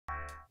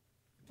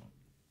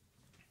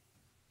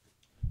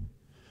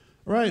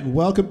All right, and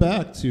welcome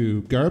back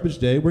to Garbage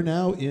Day. We're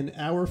now in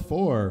hour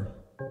 4.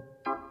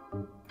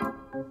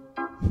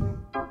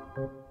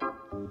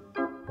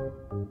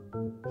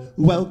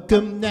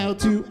 Welcome now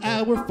to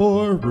hour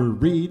 4. We're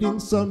reading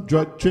some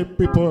drug trip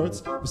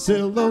reports.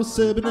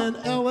 Psilocybin and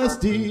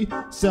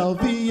LSD,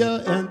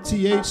 salvia and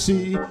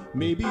THC.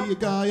 Maybe a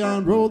guy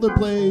on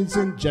rollerblades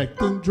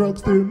injecting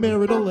drugs through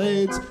marital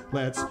aids.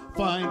 Let's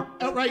find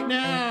out right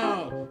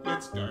now.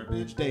 It's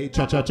Garbage Day.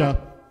 Cha-cha-cha.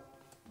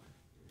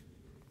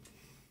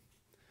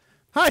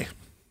 Hi.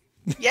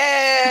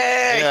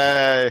 Yay!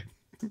 Yay!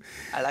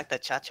 I like the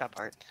cha-cha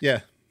part. Yeah.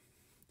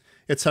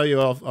 It's how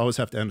you always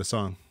have to end a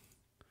song.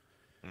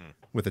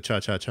 With a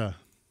cha-cha-cha.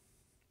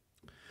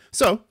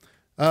 So,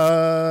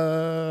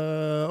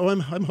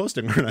 I'm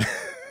hosting, aren't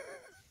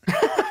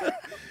I?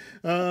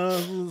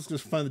 Let's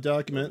just find the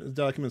document. The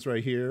document's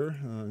right here.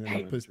 I'm going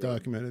to put this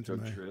document into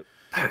my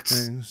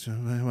things.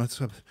 What's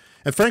up?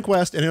 And Frank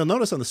West, and you'll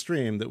notice on the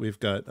stream that we've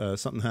got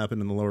something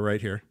happened in the lower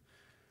right here.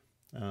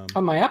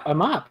 Am I up?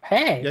 I'm up.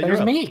 Hey, yeah,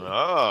 there's me.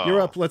 Oh. You're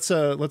up. Let's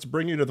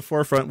bring you to the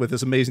forefront with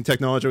this amazing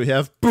technology we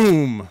have.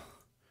 Boom.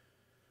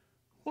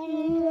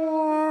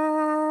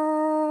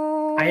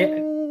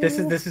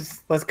 This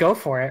is. Let's go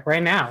for it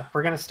right now.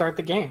 We're gonna start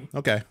the game.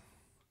 Okay.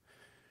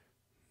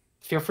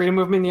 Feel free to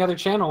move me in the other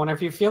channel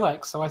whenever you feel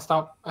like, so I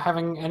stop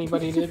having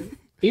anybody to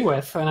be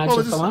with, and I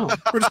just alone.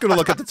 We're just gonna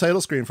look at the title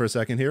screen for a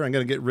second here. I'm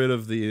gonna get rid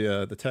of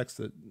the text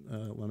that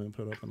Lemon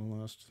put up on the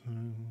last.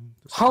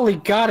 Holy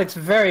God, it's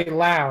very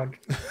loud.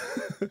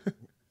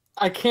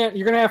 I can't.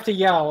 You're gonna have to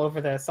yell over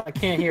this. I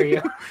can't hear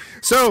you.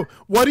 So,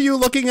 what are you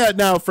looking at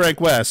now,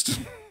 Frank West?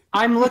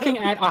 I'm looking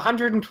at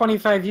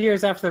 125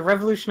 years after the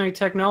revolutionary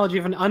technology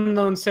of an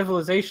unknown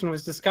civilization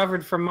was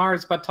discovered from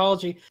Mars.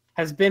 Botology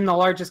has been the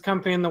largest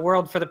company in the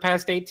world for the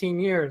past 18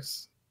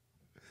 years.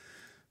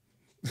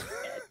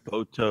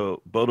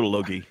 Botology.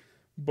 Botology.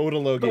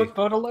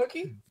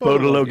 Botology?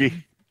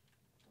 Botology.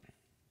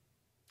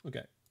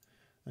 Okay.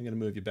 I'm going to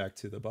move you back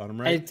to the bottom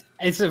right.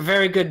 It's a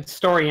very good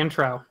story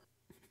intro.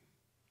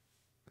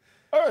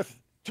 Earth,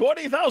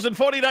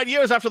 20,049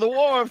 years after the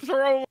War of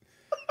Throw.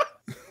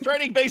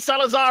 Trading base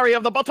Salazari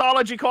of the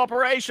Botology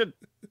Corporation.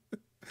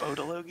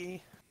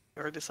 Botology?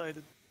 Already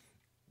decided.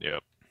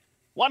 Yep.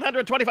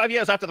 125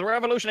 years after the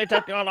revolutionary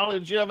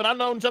technology of an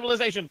unknown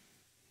civilization.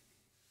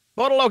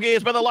 Botology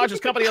has been the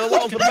largest company in the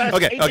world for the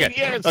past 18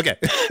 years. Okay.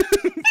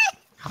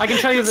 I can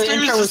tell you the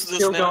intro is Seriously,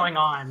 still now. going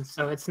on,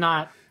 so it's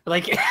not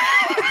like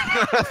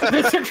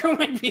this intro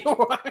might be a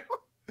while.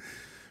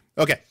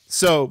 Okay,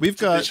 so we've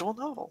got Visual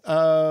novel.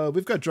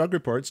 drug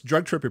reports,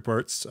 drug trip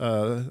reports,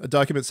 a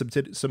document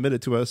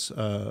submitted to us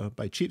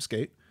by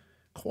Cheapskate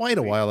quite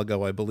a while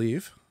ago, I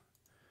believe.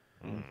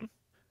 We're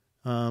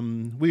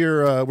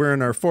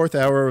in our 4th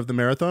hour of the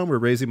marathon. We're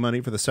raising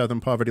money for the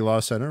Southern Poverty Law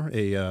Center,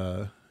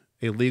 a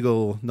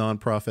legal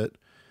nonprofit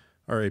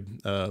or a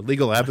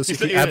legal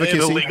advocacy. An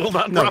illegal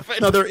nonprofit?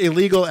 No, they're a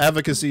legal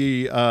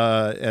advocacy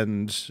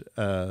and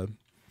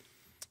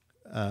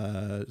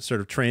sort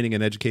of training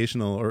and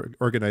educational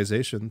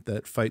organization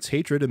that fights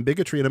hatred and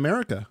bigotry in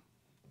America.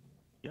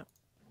 Yeah.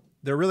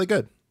 They're really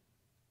good.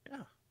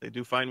 Yeah, they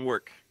do fine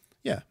work.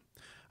 Yeah.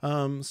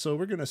 So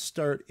we're going to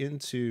start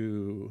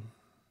into,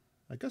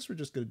 I guess we're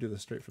just going to do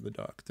this straight from the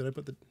doc. Did I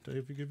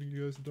ever give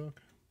you guys the doc?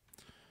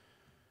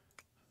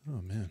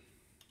 Oh, man.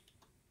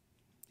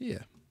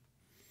 Yeah.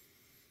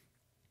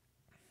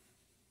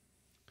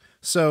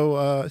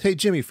 So, hey,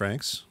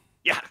 Jimmyfranks.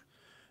 Yeah.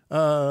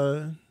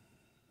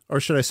 Or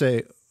should I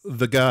say,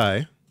 the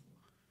guy?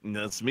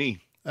 That's me.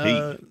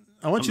 I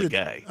want you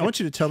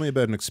to tell me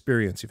about an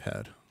experience you've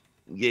had.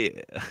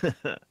 Yeah.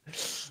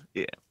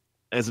 Yeah.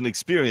 As an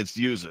experienced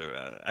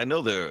user, I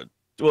know there.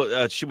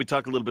 Well, should we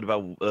talk a little bit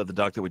about the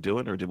doc that we're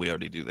doing, or did we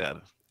already do that?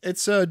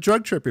 It's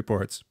drug trip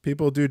reports.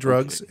 People do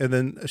drugs and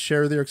then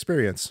share their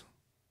experience.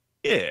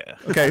 Yeah.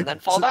 Okay. And then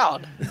fall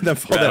down. Then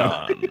fall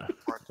down.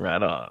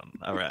 Right on.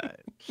 All right.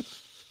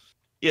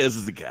 Yeah, this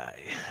is the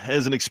guy.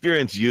 As an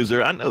experienced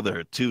user, I know there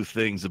are 2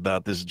 things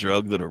about this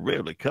drug that are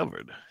rarely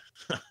covered.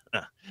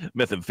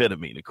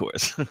 Methamphetamine, of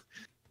course.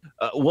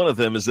 One of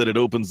them is that it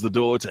opens the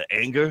door to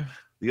anger.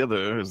 The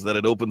other is that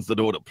it opens the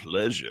door to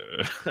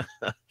pleasure.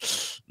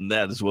 And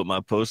that is what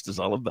my post is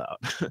all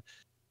about.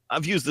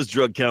 I've used this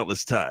drug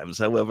countless times,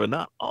 however,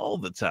 not all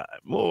the time.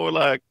 More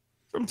like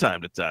from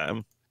time to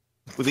time.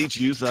 With each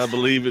use, I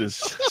believe it has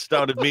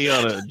started me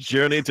on a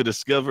journey to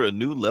discover a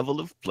new level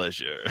of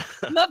pleasure.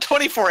 Not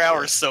 24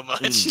 hours so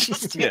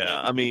much.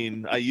 Yeah, I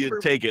mean, you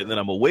take it and then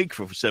I'm awake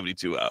for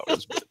 72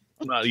 hours. But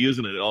I'm not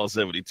using it all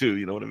 72,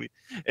 you know what I mean?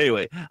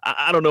 Anyway,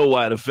 I don't know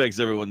why it affects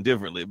everyone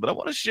differently, but I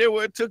want to share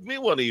where it took me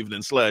one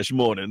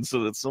evening/morning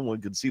so that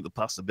someone could see the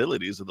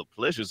possibilities of the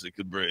pleasures it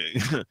could bring.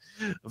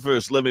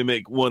 First, let me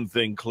make one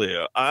thing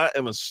clear. I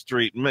am a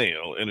straight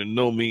male, and in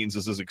no means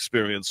is this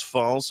experience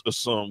false or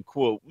some,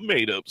 quote,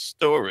 made-up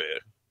story,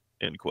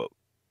 end quote.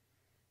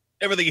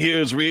 Everything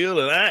here is real,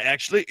 and I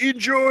actually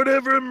enjoyed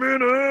every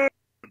minute.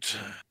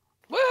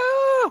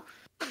 Woo!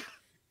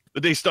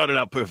 The day started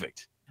out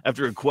perfect.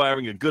 After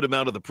acquiring a good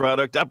amount of the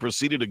product, I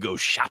proceeded to go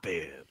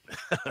shopping.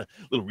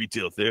 Little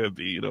retail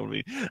therapy, you know what I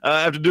mean?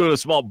 After doing a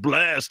small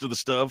blast of the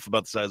stuff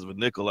about the size of a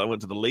nickel, I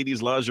went to the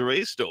ladies'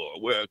 lingerie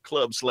store where a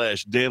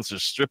club/dancer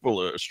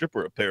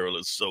stripper apparel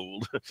is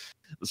sold.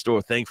 The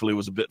store thankfully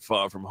was a bit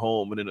far from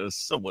home and in a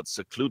somewhat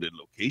secluded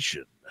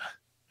location.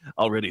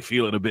 Already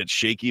feeling a bit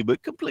shaky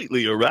but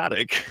completely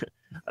erotic,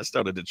 I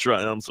started to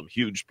try on some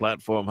huge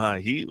platform high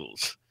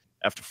heels.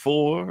 After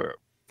 4 or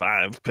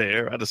 5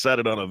 pair, I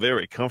decided on a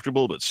very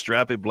comfortable but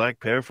strappy black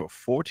pair for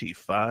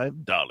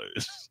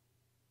 $45.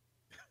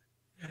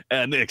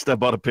 And next, I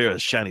bought a pair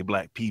of shiny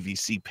black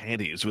PVC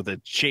panties with a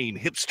chain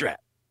hip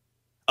strap.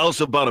 I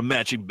also bought a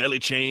matching belly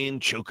chain,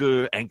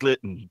 choker,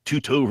 anklet, and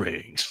 2 toe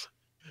rings.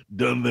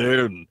 Done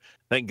there, and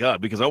thank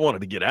God, because I wanted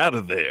to get out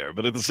of there.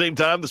 But at the same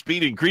time, the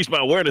speed increased my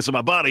awareness of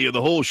my body and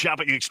the whole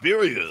shopping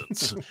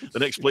experience. The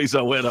next place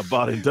I went, I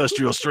bought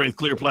industrial strength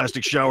clear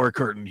plastic shower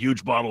curtain,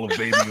 huge bottle of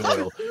baby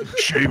oil,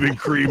 shaving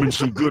cream, and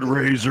some good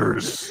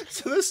razors.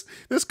 So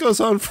this goes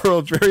on for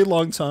a very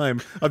long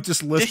time of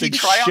just listing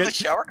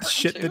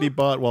shit that he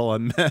bought while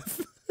on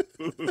meth.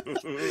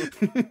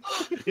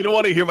 You don't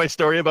want to hear my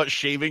story about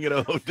shaving in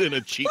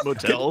a cheap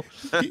motel?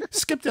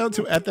 Skip down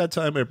to, at that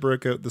time, I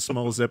broke out the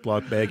small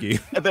Ziploc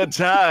baggie. At that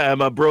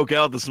time, I broke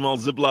out the small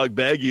Ziploc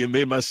baggie and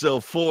made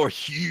myself 4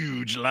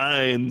 huge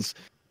lines.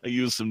 I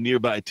used some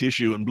nearby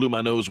tissue and blew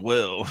my nose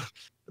well.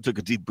 I took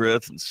a deep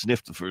breath and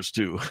sniffed the first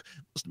 2. Must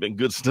have been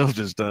good stuff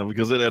this time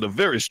because it had a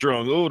very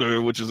strong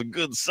odor, which is a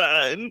good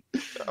sign.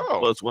 Oh.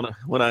 Plus,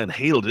 when I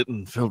inhaled it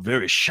and felt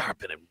very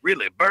sharp and it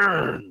really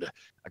burned.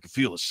 I could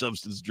feel the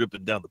substance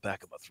dripping down the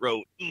back of my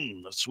throat.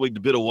 I swigged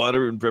a bit of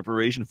water in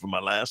preparation for my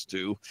last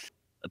 2.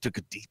 I took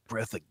a deep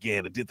breath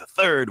again and did the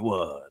 3rd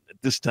one.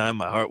 At this time,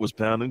 my heart was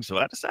pounding, so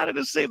I decided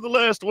to save the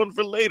last one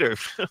for later.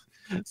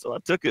 So I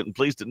took it and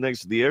placed it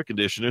next to the air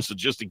conditioner, so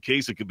just in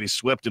case it could be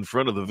swept in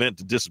front of the vent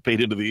to dissipate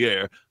into the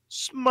air.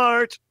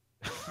 Smart.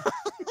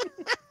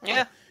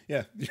 Yeah.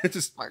 Yeah,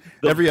 just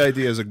every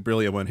idea is a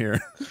brilliant one here.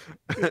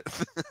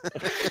 If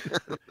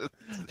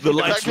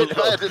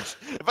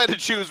I had to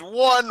choose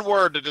one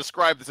word to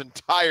describe this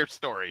entire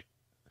story.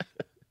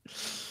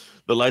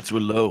 The lights were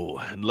low,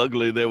 and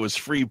luckily there was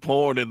free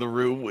porn in the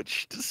room,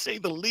 which, to say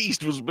the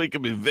least, was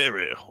making me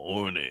very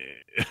horny.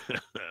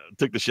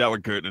 Took the shower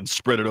curtain and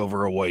spread it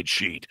over a white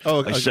sheet.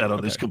 I sat on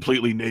this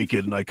completely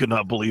naked, and I could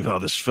not believe how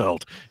this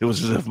felt. It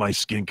was as if my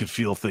skin could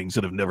feel things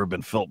that have never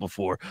been felt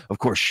before. Of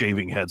course,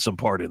 shaving had some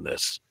part in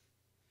this.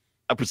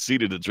 I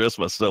proceeded to dress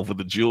myself with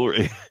the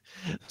jewelry.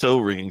 Toe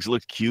rings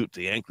looked cute.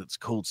 The anklets,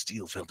 cold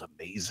steel, felt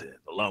amazing,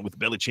 along with the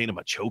belly chain of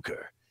my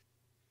choker.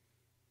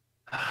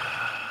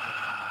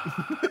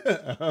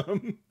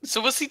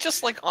 So was he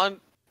just like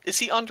is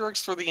he on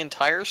drugs for the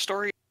entire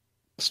story?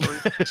 I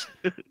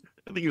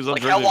think he was on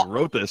drugs when he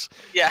wrote this.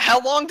 Yeah,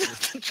 how long did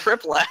the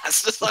trip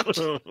last?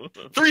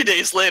 3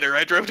 days later,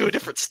 I drove to a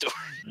different store.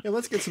 Yeah,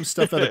 let's get some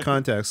stuff out of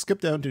context.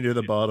 Skip down to near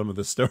the bottom of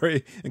the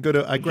story and go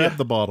to, I grabbed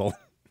the bottle.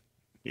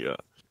 Yeah.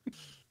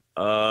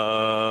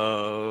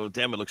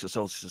 Damn, it looks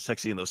so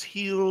sexy in those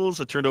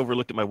heels. I turned over,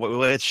 looked at my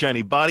wet,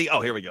 shiny body.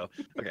 Oh, here we go.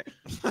 Okay.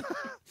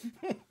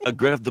 I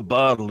grabbed the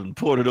bottle and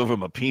poured it over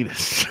my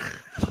penis.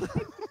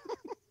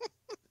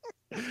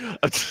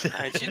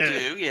 How'd you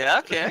do? Yeah,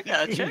 okay,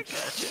 gotcha.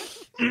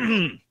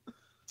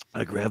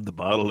 I grabbed the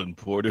bottle and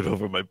poured it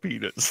over my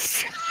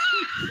penis.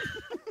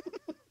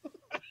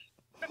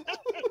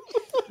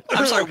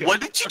 I'm sorry, what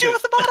did you do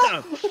with the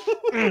bottle?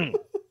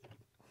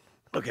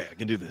 Okay, I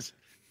can do this.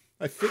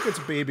 I think it's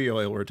baby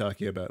oil we're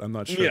talking about. I'm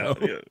not sure. Yeah,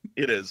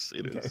 it is.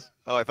 It is.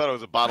 Oh, I thought it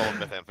was a bottle of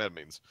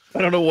methamphetamines.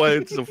 I don't know why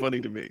it's so funny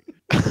to me.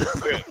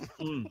 Okay.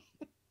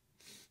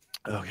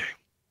 Okay.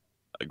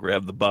 I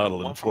grabbed the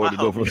bottle and poured it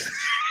over.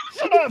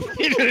 Shut up!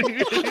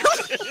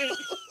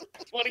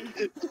 Okay.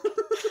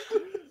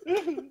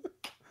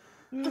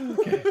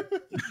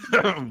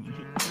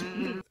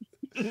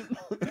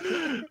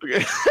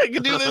 Okay, I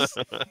can do this.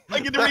 I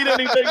can read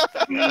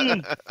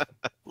anything.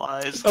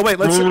 Lies. Oh wait,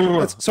 let's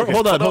okay.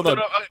 hold on.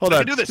 I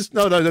can do this.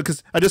 No,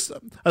 because I just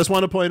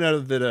want to point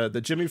out that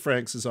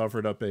Jimmyfranks has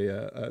offered up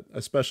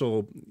a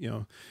special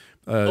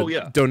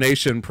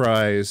donation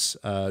prize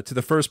to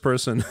the first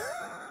person.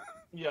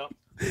 Yeah.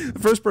 The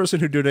first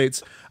person who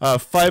donates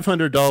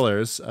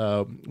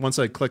 $500. Once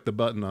I click the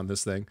button on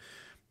this thing,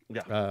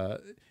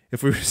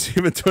 if we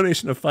receive a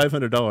donation of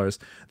 $500,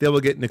 they will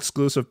get an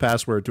exclusive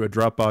password to a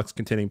Dropbox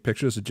containing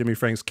pictures of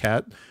Jimmyfranks'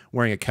 cat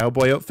wearing a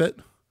cowboy outfit.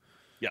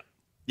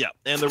 Yeah,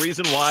 and the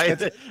reason why,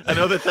 I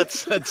know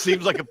that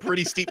seems like a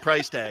pretty steep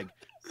price tag,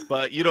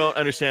 but you don't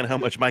understand how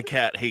much my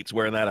cat hates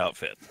wearing that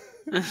outfit.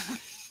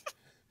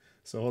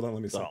 So hold on,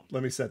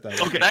 let me set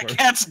that. Okay, that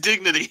cat's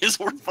dignity is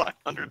worth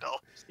 $500.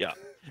 Yeah,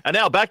 and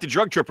now back to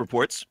drug trip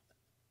reports.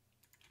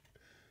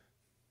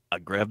 I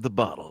grabbed the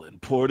bottle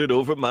and poured it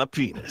over my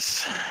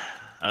penis.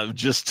 I've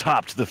just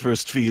topped the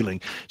first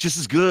feeling. Just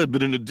as good,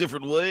 but in a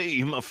different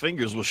way. My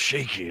fingers were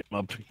shaky.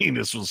 My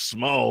penis was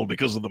small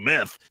because of the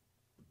meth.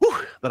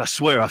 Whew, but I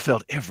swear I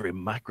felt every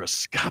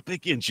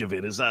microscopic inch of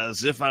it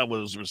as if I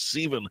was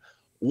receiving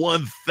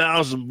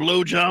 1,000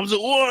 blowjobs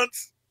at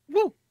once.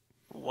 Woo.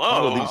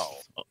 All of Whoa.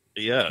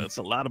 these, yeah, it's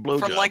a lot of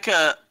blowjobs. From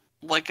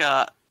like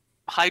a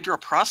hydra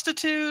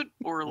prostitute,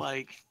 or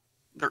like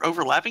they're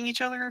overlapping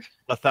each other?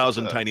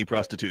 1,000 tiny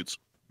prostitutes.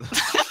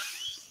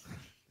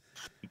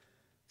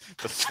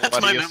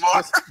 That's my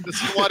memoir. The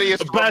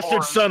sluttiest A bastard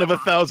remorse. son of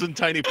 1,000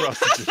 tiny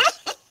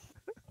prostitutes.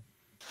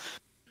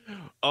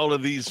 All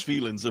of these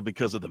feelings are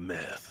because of the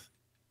meth.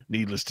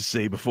 Needless to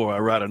say, before I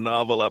write a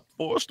novel, I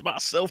forced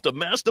myself to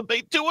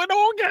masturbate to an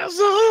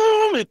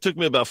orgasm. It took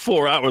me about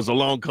 4 hours of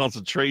long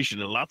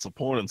concentration and lots of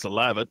porn and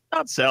saliva,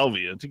 not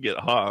salvia, to get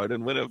hard.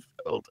 And when I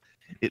felt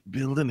it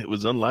building, it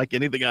was unlike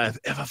anything I've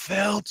ever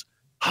felt.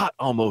 Hot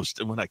almost.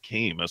 And when I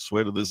came, I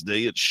swear to this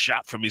day, it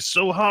shot for me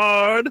so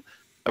hard.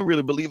 I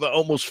really believe I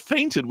almost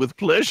fainted with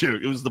pleasure.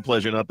 It was the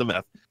pleasure, not the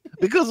meth.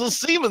 Because the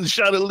semen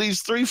shot at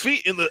least 3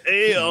 feet in the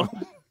air.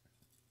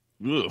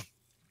 Ugh.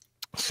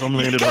 Some You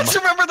landed on guys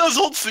remember those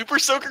old Super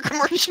Soaker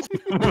commercials?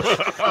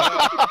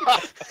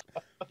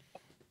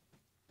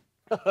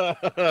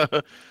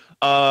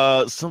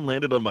 some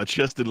landed on my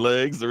chest and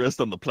legs, the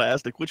rest on the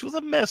plastic, which was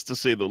a mess to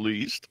say the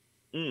least.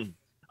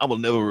 I will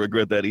never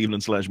regret that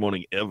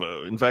evening/morning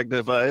ever. In fact,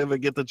 if I ever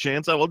get the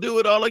chance, I will do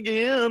it all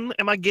again.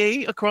 Am I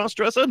gay, a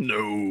cross-dresser?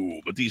 No,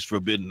 but these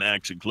forbidden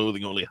acts and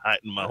clothing only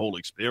heighten my whole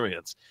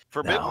experience.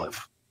 Forbidden? Now,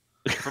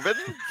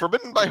 Forbidden?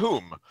 Forbidden by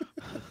whom?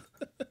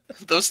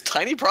 Those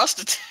tiny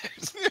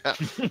prostitutes. Yeah.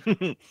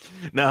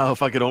 Now,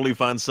 if I could only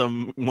find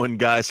someone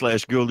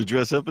guy/girl to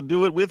dress up and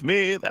do it with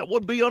me, that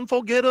would be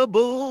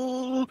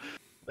unforgettable.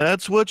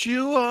 That's what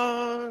you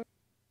are.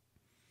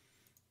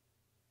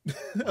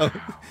 Oh,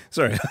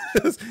 sorry.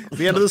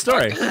 The end of the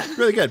story.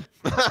 Really good.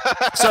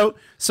 So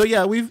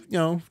yeah, we've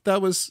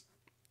that was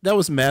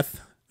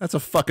meth. That's a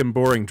fucking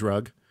boring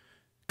drug.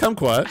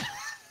 Kumquat.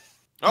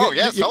 Oh,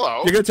 yes,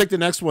 hello. You're gonna take the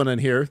next one in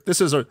here.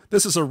 This is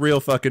a real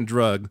fucking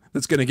drug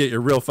that's gonna get you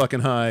real fucking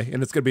high,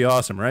 and it's gonna be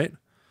awesome, right?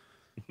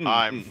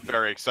 I'm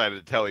very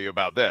excited to tell you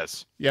about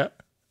this. Yeah.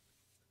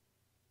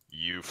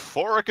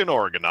 Euphoric and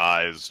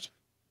organized.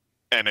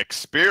 An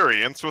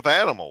experience with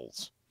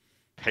animals.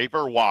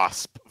 Paper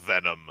wasp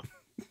venom.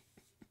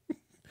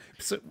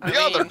 So,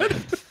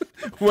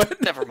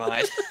 What? Never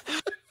mind.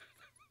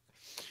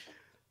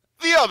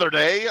 The other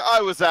day,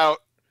 I was out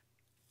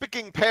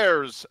picking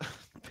pears,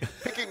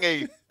 picking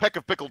a peck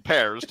of pickled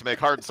pears to make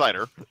hard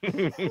cider.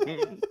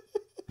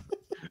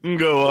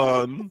 Go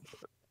on.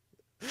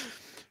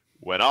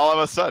 When all of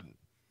a sudden,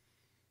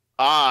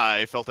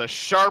 I felt a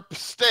sharp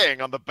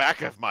sting on the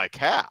back of my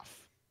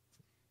calf.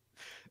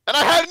 And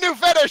I had a new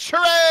fetish!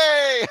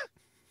 Hooray!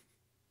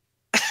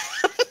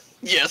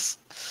 Yes.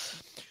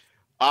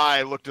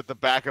 I looked at the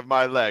back of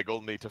my leg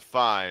only to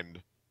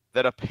find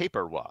that a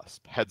paper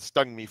wasp had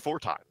stung me 4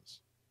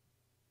 times.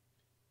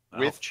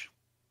 Ouch.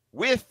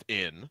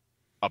 Within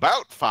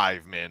about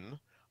 5 min,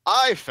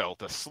 I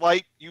felt a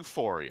slight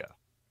euphoria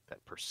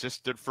that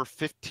persisted for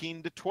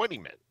 15 to 20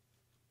 min.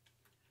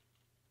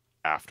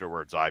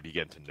 Afterwards, I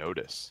began to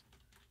notice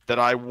that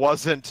I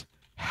wasn't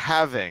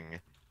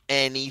having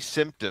any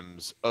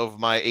symptoms of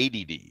my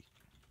ADD.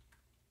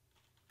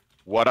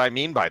 What I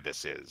mean by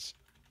this is,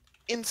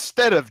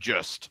 instead of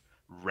just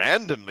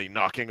randomly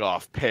knocking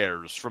off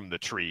pears from the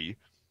tree,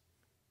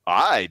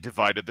 I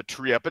divided the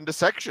tree up into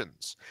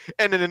sections,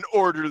 and in an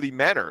orderly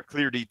manner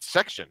cleared each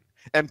section,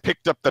 and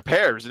picked up the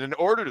pears in an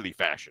orderly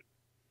fashion.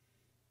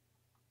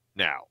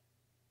 Now,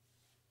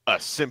 a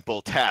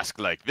simple task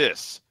like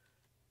this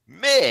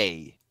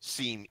may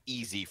seem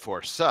easy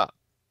for some,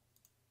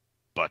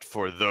 but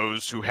for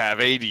those who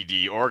have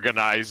ADD,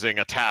 organizing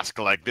a task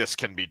like this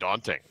can be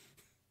daunting.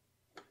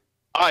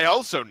 I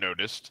also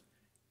noticed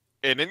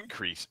an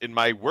increase in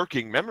my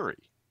working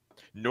memory.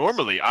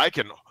 Normally, I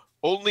can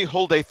only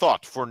hold a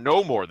thought for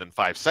no more than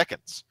 5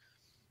 seconds.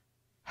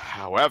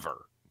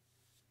 However,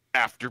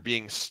 after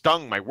being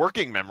stung, my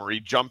working memory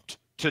jumped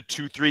to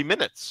 2-3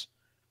 minutes.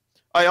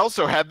 I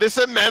also had this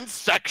immense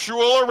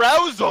sexual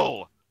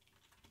arousal.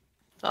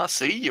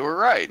 See, you were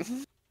right.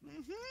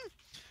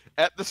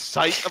 At the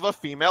sight of a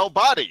female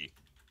body.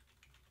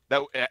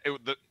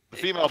 The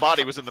female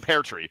body was in the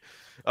pear tree.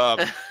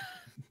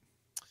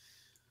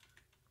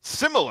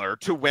 Similar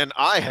to when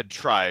I had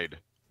tried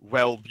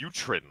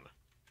Wellbutrin.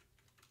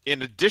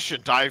 In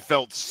addition, I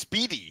felt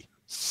speedy,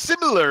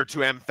 similar to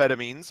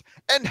amphetamines,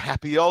 and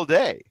happy all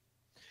day.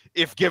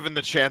 If given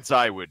the chance,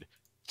 I would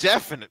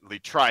definitely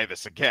try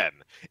this again.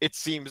 It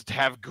seems to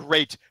have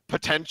great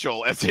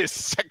potential as a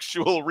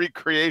sexual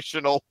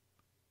recreational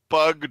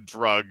bug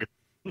drug.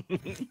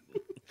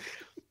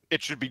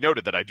 It should be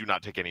noted that I do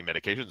not take any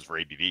medications for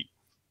ADD.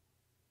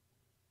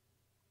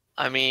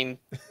 I mean,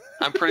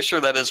 I'm pretty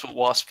sure that is what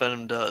wasp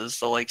venom does.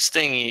 They'll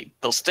sting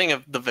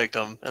the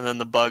victim, and then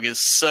the bug is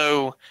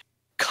so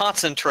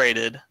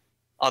concentrated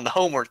on the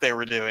homework they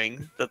were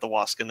doing that the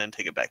wasp can then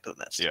take it back to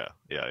the nest. Yeah.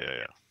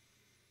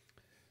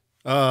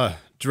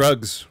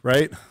 Drugs,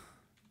 right?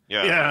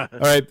 Yeah. All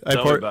right,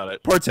 Tell me about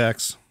it.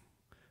 Portex.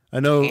 I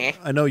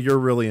know you're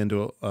really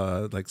into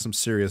like some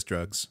serious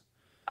drugs.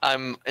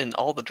 I'm in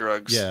all the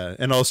drugs. Yeah,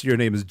 and also your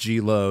name is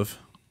G Love.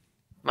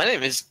 My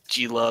name is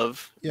G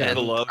Love. Yeah. And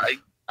Love.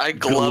 I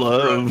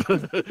glove.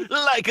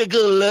 Like a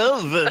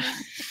glove.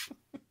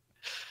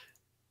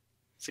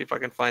 See if I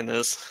can find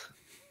this.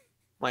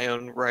 My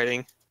own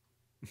writing.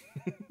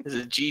 Is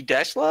it G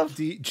dash love?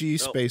 G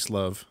space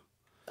love.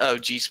 Oh,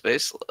 G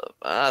space love.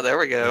 Ah, there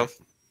we go.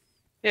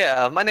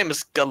 Yeah, my name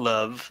is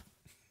Glove.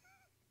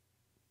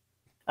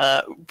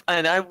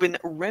 And I've been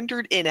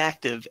rendered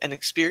inactive and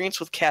experienced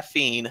with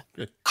caffeine.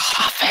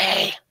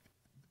 Coffee!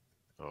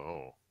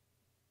 Oh.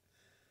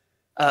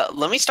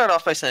 Let me start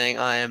off by saying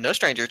I am no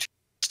stranger to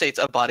states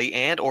of body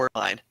and or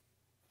mind.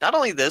 Not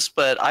only this,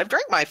 but I've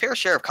drank my fair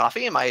share of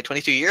coffee in my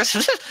 22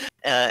 years,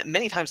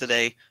 many times a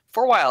day,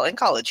 for a while in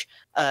college.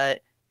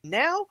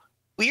 Now,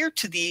 we're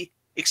to the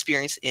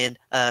experience in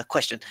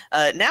question.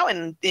 Now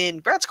in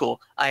grad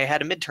school, I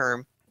had a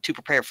midterm to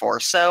prepare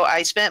for, so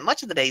I spent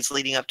much of the days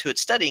leading up to it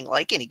studying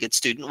like any good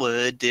student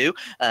would do,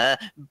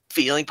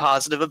 feeling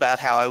positive about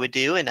how I would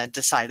do, and I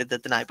decided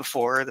that the night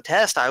before the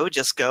test I would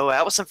just go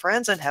out with some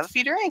friends and have a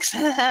few drinks.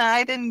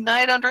 I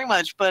don't drink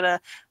much,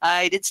 but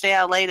I did stay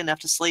out late enough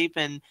to sleep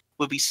and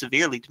would be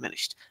severely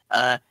diminished.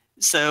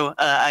 So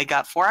I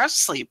got 4 hours of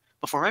sleep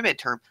before my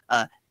midterm.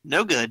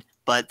 No good,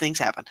 but things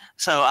happen.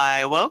 So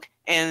I woke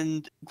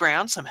and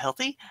ground some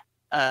healthy,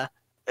 how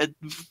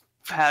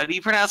do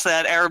you pronounce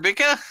that?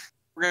 Arabica?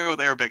 We're going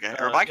to go with Arabica.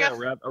 Arabica?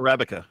 Yeah,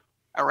 Arabica.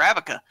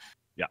 Arabica.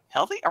 Yeah.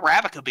 Healthy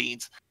Arabica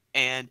beans.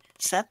 And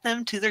set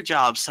them to their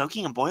job,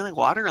 soaking in boiling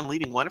water and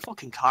leaving wonderful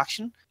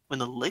concoction when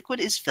the liquid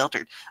is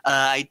filtered.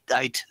 I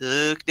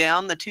took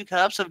down the 2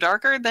 cups of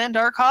darker than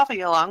dark coffee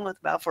along with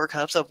about 4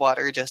 cups of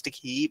water just to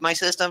keep my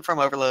system from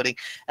overloading.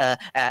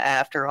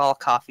 After all,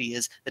 coffee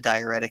is a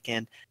diuretic,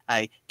 and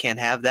I can't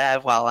have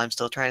that while I'm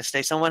still trying to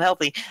stay somewhat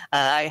healthy.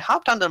 I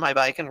hopped onto my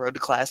bike and rode to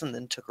class and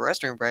then took a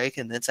restroom break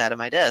and then sat at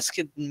my desk.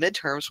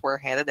 Midterms were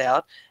handed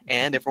out,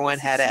 and everyone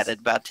had at it.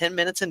 About 10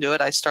 minutes into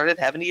it, I started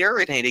having to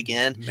urinate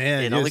again.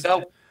 Man,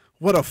 It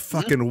what a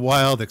fucking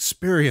wild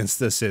experience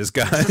this is,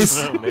 guys.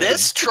 Oh, man.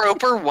 This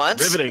troper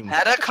once Riveting.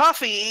 had a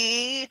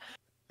coffee.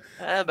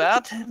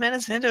 About 10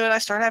 minutes into it, I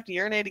started having to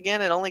urinate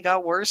again. It only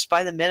got worse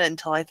by the minute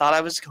until I thought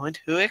I was going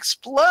to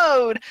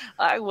explode.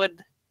 I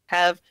would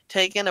have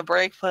taken a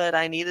break, but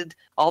I needed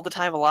all the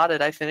time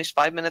allotted. I finished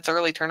 5 minutes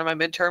early, turned on my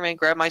midterm, and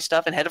grabbed my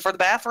stuff and headed for the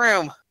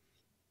bathroom.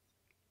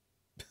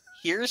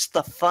 Here's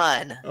the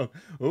fun.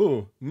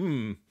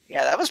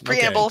 Yeah, that was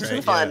preamble to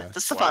the fun. Yeah.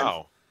 This is the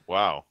fun.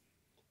 Wow.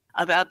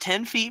 About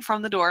 10 feet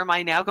from the door,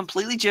 my now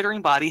completely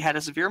jittering body had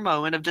a severe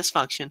moment of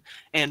dysfunction,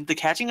 and the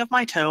catching of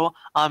my toe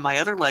on my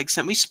other leg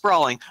sent me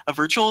sprawling, a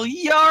virtual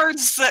yard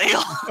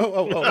sale.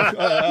 Hold on.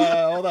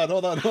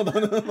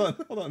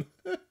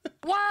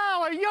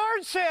 Wow, a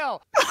yard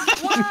sale!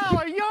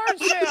 Wow, a yard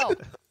sale!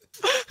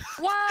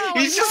 Wow,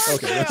 He's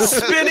just Okay.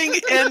 spinning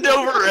end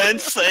over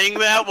end saying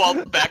that while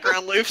the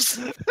background loops.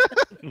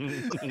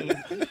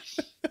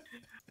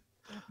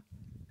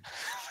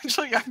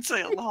 So yard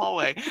sale in the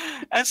hallway.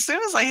 As soon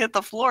as I hit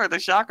the floor, the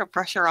shock of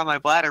pressure on my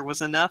bladder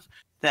was enough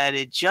that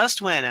it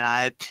just went, and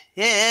I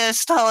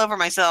pissed all over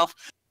myself.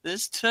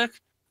 This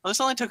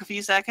only took a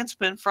few seconds,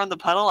 but in front of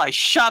the puddle, I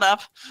shot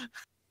up.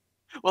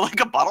 Well,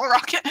 like a bottle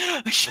rocket.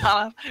 I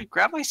shot up,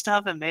 grabbed my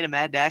stuff, and made a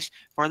mad dash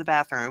for the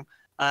bathroom.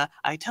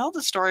 I tell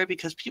the story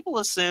because people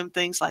assume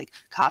things like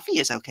coffee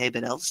is okay,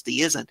 but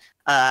LSD isn't.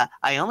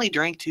 I only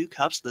drank 2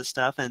 cups of this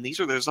stuff, and these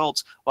were the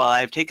results. While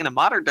I've taken a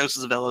moderate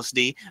doses of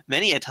LSD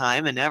many a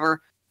time and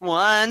never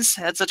once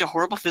had such a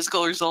horrible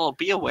physical result,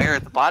 be aware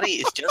the body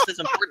is just as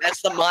important as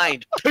the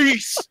mind.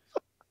 Peace!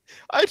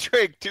 I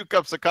drank 2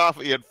 cups of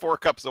coffee and 4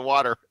 cups of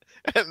water,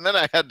 and then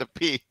I had to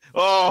pee.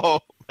 Oh,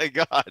 my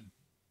God.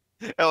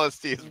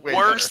 LSD is way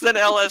Worse better.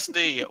 than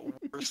LSD.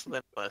 Worse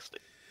than LSD.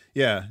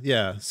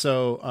 Yeah.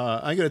 So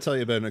I'm going to tell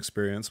you about an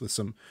experience with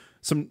some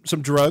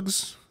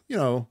drugs. You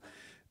know,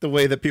 the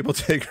way that people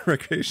take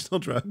recreational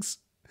drugs.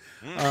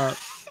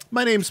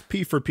 My name's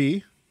P for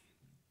P,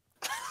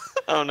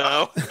 Oh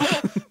no.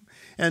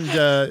 and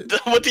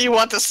What do you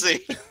want to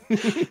see?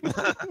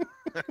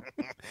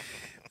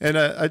 and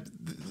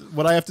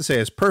what I have to say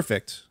is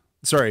perfect.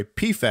 Sorry,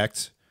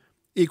 Pfect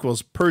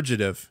equals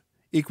purgative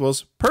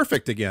equals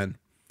perfect again.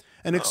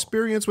 An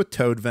experience with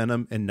toad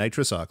venom and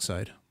nitrous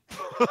oxide.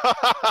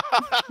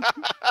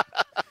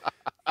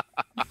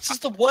 This is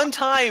the one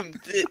time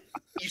that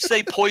you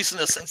say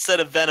poisonous instead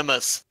of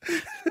venomous.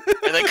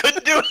 And I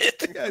couldn't do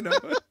it. I know.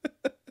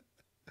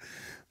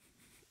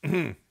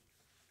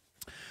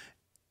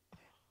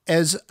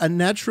 As a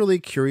naturally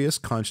curious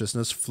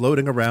consciousness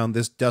floating around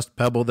this dust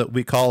pebble that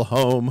we call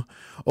home,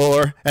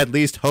 or at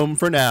least home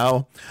for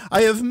now,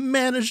 I have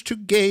managed to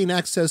gain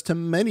access to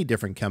many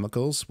different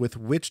chemicals with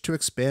which to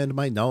expand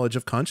my knowledge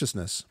of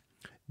consciousness.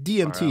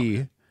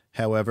 DMT,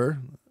 however,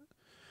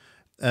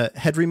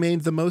 had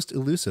remained the most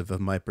elusive of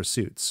my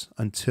pursuits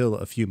until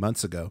a few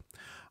months ago.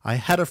 I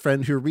had a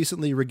friend who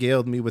recently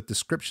regaled me with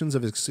descriptions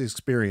of his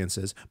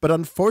experiences, but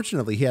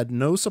unfortunately he had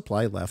no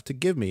supply left to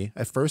give me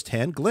a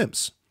first-hand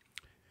glimpse.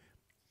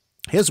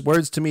 His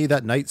words to me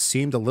that night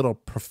seemed a little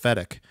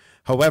prophetic.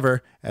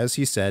 However, as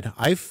he said,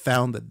 I've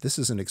found that this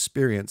is an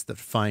experience that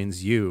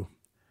finds you.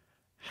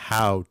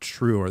 How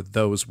true are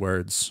those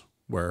words?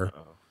 were.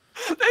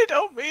 They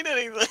don't mean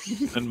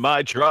anything. And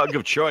my drug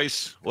of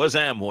choice was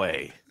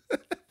Amway.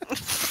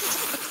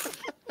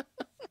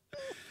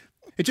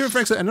 Hey,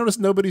 Jimmyfranks, I noticed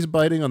nobody's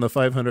biting on the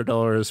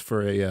 $500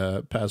 for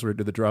a password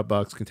to the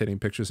Dropbox containing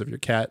pictures of your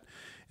cat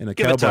in a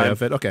cowboy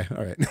outfit. Okay,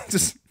 all right.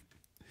 Just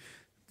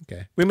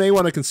okay. We may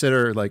want to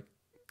consider like,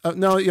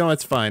 no,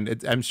 it's fine.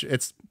 I'm sure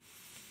it's.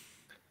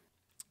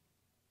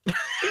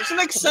 There's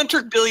an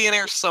eccentric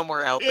billionaire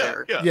somewhere out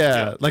there.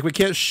 Yeah, like we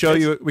can't show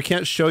you a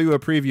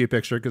preview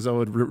picture because that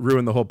would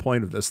ruin the whole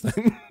point of this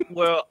thing.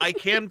 Well, I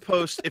can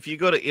post if you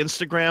go to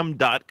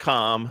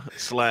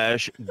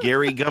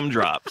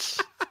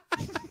Instagram.com/GaryGumdrops.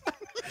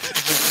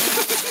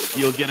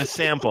 You'll get a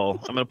sample.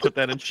 I'm going to put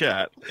that in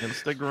chat.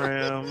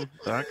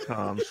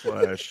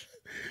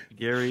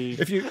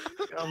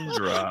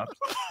 Instagram.com/GaryGumdrops.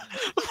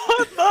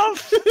 What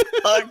the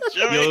fuck,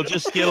 Jimmy? You'll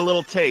just get a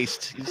little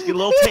taste. You just get a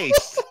little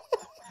taste.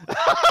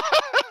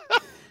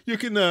 You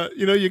can,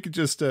 you can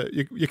just,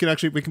 you can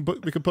actually, we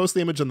can post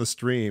the image on the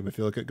stream if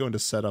you look at go into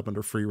setup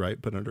under free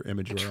write, put under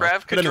image.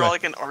 Trav could draw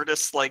like an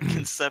artist's like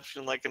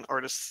conception, like an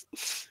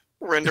artist's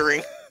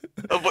rendering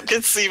of what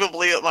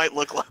conceivably it might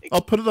look like.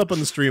 I'll put it up on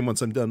the stream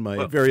once I'm done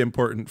my very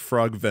important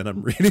frog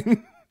venom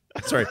reading.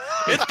 Sorry,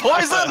 it's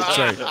poison.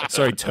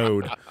 Sorry,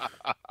 Toad.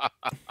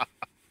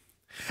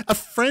 A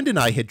friend and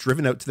I had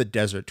driven out to the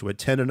desert to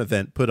attend an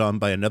event put on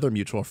by another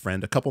mutual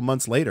friend a couple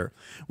months later.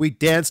 We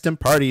danced and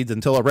partied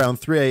until around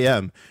 3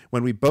 a.m.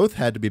 when we both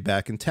had to be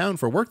back in town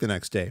for work the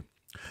next day.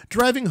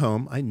 Driving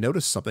home, I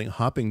noticed something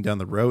hopping down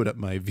the road at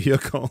my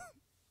vehicle.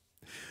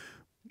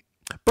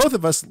 Both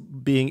of us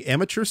being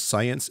amateur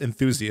science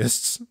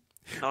enthusiasts.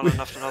 Not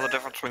enough to know the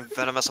difference between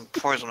venomous and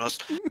poisonous.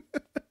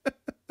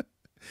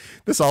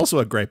 This is also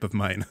a gripe of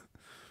mine.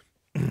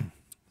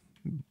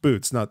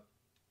 Boots, not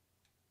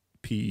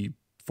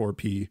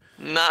P4P.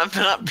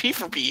 Not P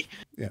for P.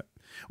 Yeah.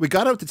 We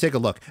got out to take a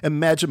look.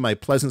 Imagine my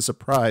pleasant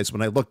surprise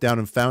when I looked down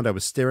and found I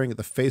was staring at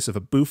the face of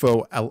a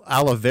Bufo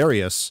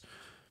alvarius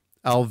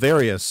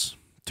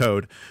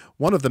toad,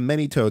 one of the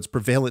many toads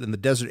prevalent in the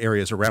desert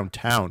areas around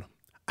town.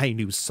 I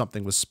knew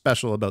something was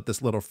special about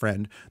this little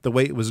friend, the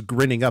way it was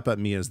grinning up at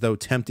me as though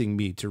tempting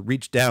me to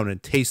reach down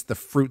and taste the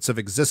fruits of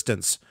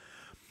existence.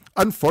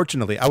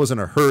 Unfortunately, I was in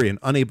a hurry and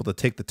unable to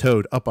take the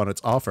toad up on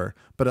its offer,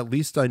 but at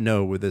least I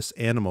know where this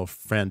animal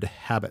friend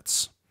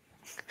habits.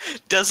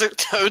 Desert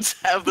toads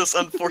have this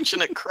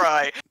unfortunate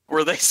cry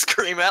where they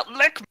scream out,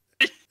 "Lick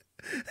me!"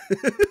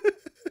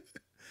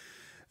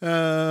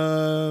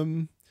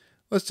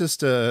 Let's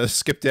just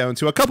skip down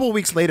to a couple of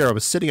weeks later. I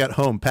was sitting at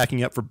home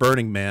packing up for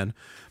Burning Man.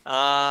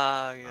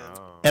 Yeah.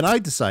 And I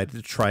decided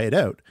to try it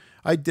out.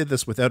 I did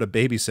this without a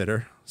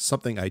babysitter,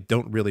 something I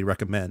don't really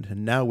recommend,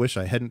 and now wish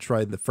I hadn't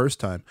tried the first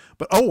time.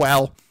 But oh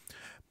well.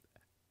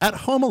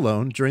 At home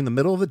alone, during the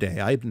middle of the day,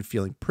 I had been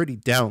feeling pretty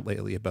down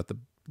lately about the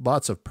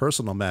lots of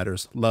personal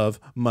matters, love,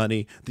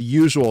 money, the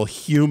usual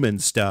human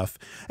stuff,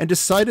 and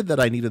decided that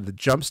I needed the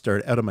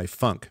jumpstart out of my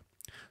funk.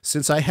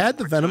 Since I had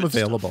the venom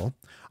available,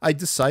 I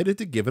decided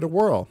to give it a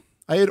whirl.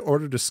 I had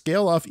ordered a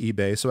scale off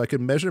eBay so I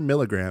could measure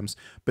milligrams,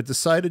 but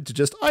decided to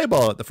just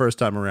eyeball it the first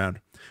time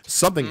around.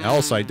 Something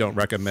else I don't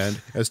recommend,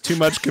 as too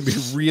much can be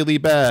really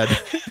bad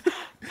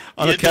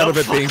on account of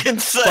it being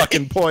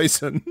fucking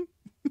poison.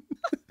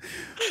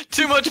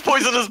 Too much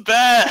poison is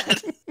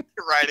bad.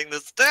 You're writing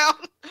this down.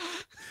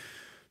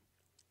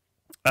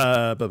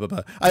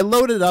 I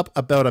loaded up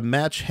about a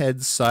match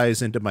head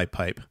size into my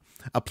pipe,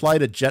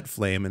 applied a jet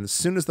flame, and as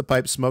soon as the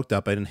pipe smoked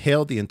up, I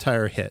inhaled the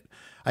entire hit.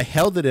 I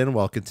held it in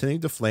while continuing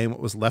to flame what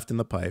was left in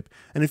the pipe,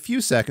 and in a few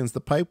seconds the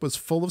pipe was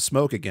full of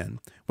smoke again,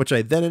 which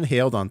I then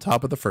inhaled on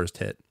top of the first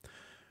hit.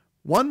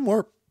 One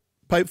more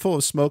pipe full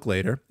of smoke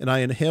later, and I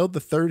inhaled the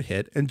third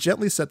hit and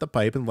gently set the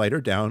pipe and lighter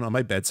down on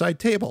my bedside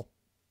table.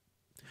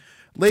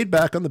 Laid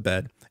back on the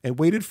bed and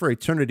waited for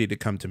eternity to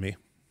come to me.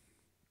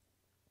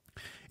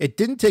 It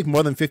didn't take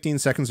more than 15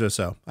 seconds or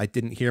so. I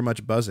didn't hear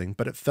much buzzing,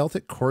 but it felt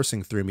it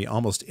coursing through me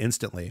almost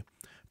instantly.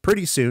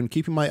 Pretty soon,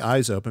 keeping my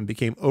eyes open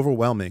became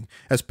overwhelming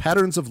as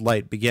patterns of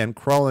light began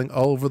crawling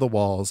all over the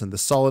walls and the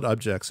solid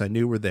objects I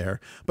knew were there,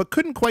 but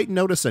couldn't quite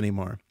notice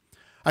anymore.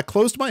 I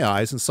closed my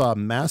eyes and saw a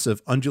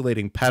massive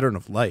undulating pattern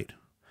of light.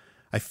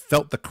 I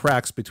felt the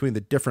cracks between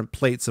the different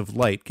plates of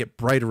light get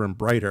brighter and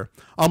brighter,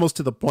 almost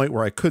to the point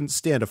where I couldn't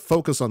stand to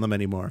focus on them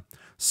anymore.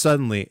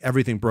 Suddenly,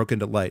 everything broke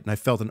into light, and I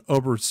felt an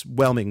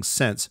overwhelming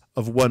sense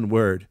of one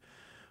word.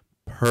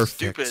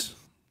 Perfect. Stupid.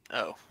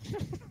 Oh.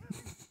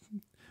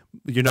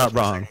 You're not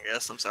wrong.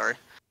 Yes, I'm sorry.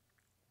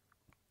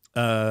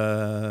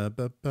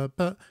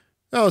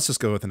 Let's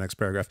just go with the next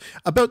paragraph.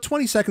 About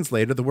 20 seconds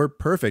later, the word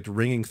perfect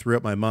ringing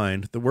throughout my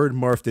mind, the word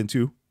morphed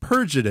into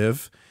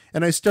purgative,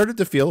 and I started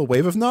to feel a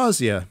wave of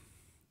nausea.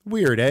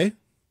 Weird, eh?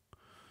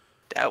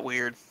 That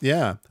weird.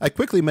 Yeah. I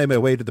quickly made my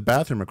way to the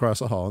bathroom across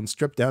the hall and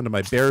stripped down to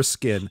my bare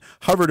skin,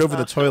 hovered over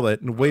the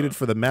toilet, and waited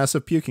for the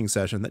massive puking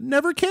session that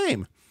never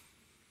came.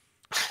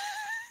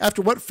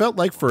 After what felt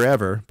like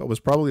forever, but was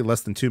probably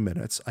less than 2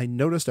 minutes, I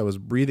noticed I was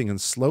breathing in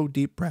slow,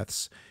 deep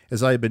breaths,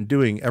 as I had been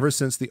doing ever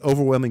since the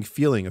overwhelming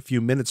feeling a few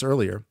minutes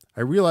earlier.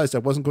 I realized I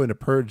wasn't going to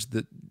purge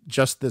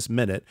just this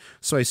minute,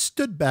 so I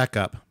stood back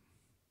up.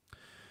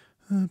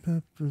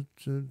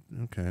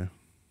 Okay.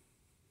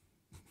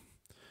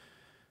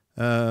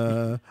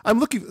 I'm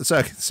looking...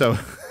 So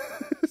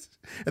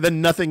and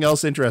then nothing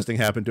else interesting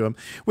happened to him.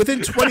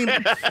 Within 20...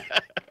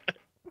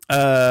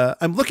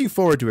 I'm looking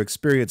forward to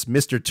experience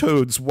Mr.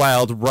 Toad's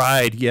wild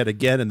ride yet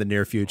again in the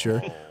near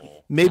future.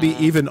 Maybe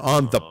even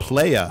on the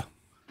playa.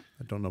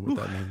 I don't know what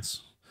that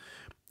means.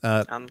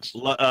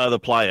 The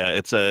playa.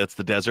 It's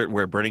the desert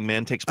where Burning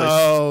Man takes place.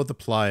 Oh, the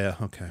playa.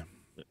 Okay.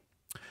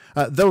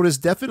 Though it is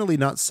definitely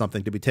not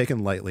something to be taken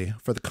lightly,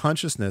 for the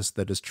consciousness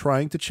that is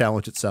trying to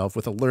challenge itself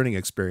with a learning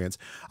experience,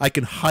 I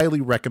can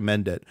highly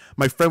recommend it.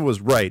 My friend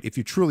was right. If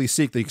you truly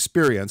seek the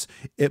experience,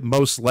 it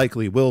most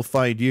likely will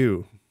find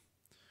you.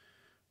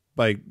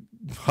 By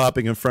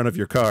hopping in front of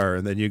your car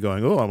and then you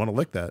going, oh, I want to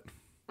lick that.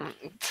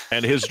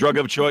 And his drug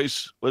of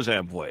choice was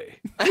Amway.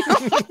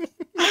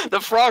 The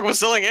frog was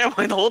selling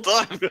Amway the whole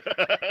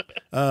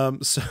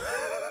time.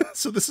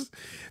 So this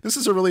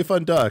is a really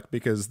fun doc,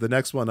 because the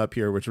next one up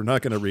here, which we're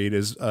not going to read,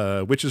 is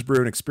Witch's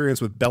Brew, an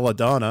experience with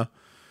Belladonna,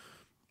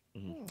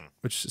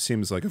 which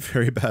seems like a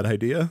very bad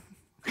idea.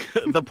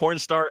 The porn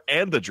star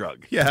and the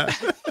drug. Yeah.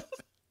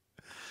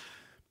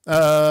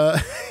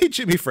 Hey,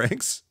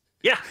 Jimmyfranks.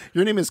 Yeah.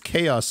 Your name is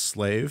Chaos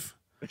Slave.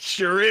 It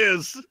sure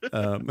is.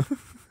 Yay.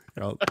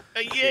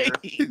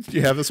 Do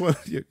you have this one?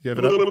 You have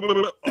it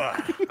up?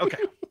 Okay.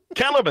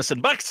 Calamus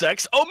and buck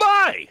sex. Oh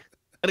my!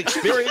 An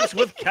experience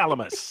with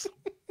calamus.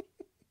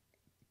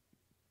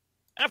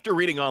 After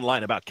reading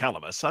online about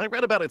calamus, I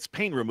read about its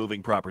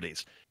pain-removing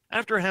properties.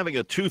 After having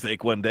a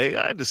toothache one day,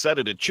 I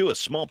decided to chew a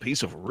small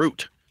piece of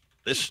root.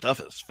 This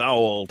stuff is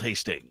foul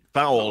tasting.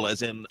 Foul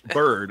as in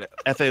bird.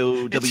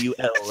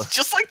 F-O-W-L. It's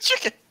just like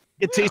chicken.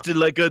 It tasted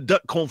like a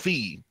duck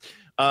confit.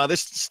 This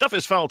stuff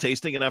is foul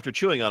tasting, and after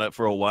chewing on it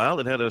for a while,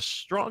 it had a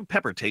strong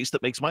pepper taste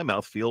that makes my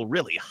mouth feel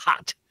really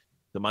hot.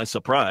 To my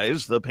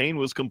surprise, the pain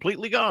was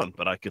completely gone,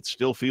 but I could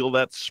still feel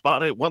that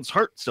spot it once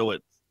hurt, so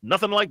it's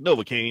nothing like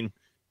Novocaine.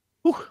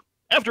 Whew.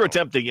 After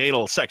attempting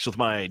anal sex with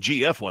my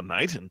GF one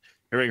night and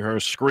hearing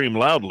her scream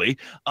loudly,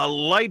 a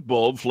light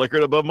bulb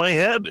flickered above my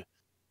head.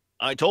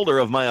 I told her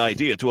of my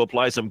idea to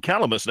apply some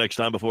calamus next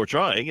time before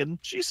trying, and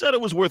she said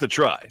it was worth a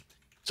try.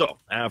 So,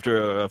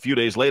 after a few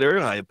days later,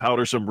 I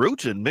powder some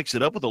root and mix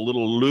it up with a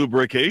little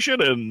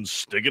lubrication and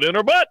stick it in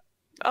her butt.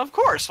 Of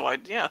course. Why?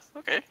 Yeah.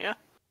 Okay. Yeah.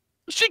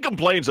 She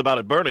complains about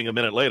it burning a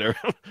minute later.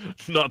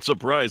 Not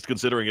surprised,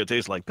 considering it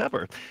tastes like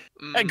pepper.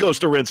 And goes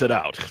to rinse it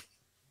out.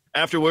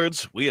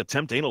 Afterwards, we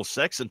attempt anal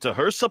sex, and to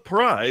her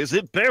surprise,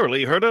 it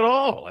barely hurt at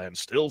all and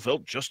still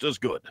felt just as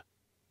good.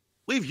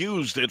 We've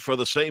used it for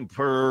the same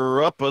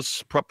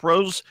purpose.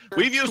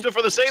 We've used it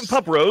for the same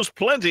pup rose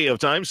plenty of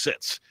times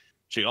since.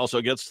 She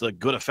also gets the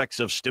good effects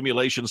of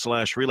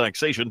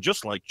stimulation/relaxation,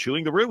 just like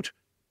chewing the root.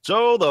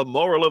 So the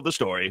moral of the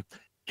story,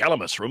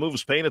 calamus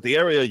removes pain at the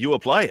area you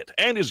apply it,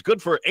 and is good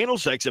for anal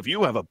sex if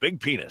you have a big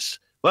penis.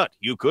 But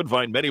you could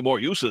find many more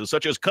uses,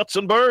 such as cuts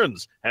and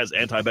burns. Has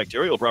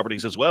antibacterial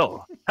properties as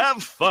well.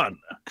 Have fun.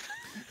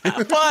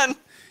 Have fun.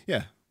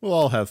 Yeah, we'll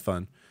all have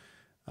fun.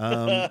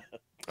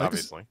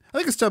 Obviously. I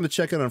think it's time to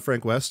check in on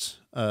Frank West.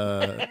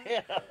 I'm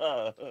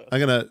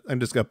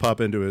just gonna pop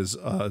into his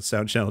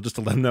sound channel just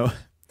to let him know.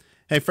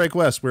 Hey, Frank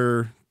West,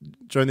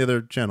 join the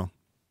other channel.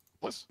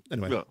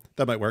 Anyway,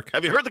 that might work.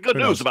 Have you heard the good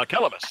news about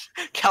calamus?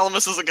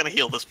 Calamus isn't going to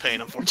heal this pain,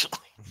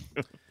 unfortunately.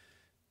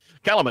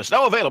 Calamus,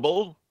 now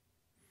available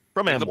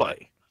from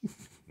Amway.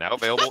 Now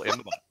available in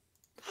the butt.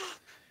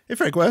 Hey,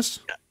 Frank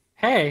West.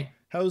 Hey.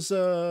 How's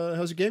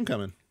your game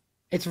coming?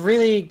 It's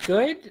really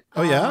good.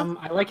 Oh, yeah?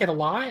 I like it a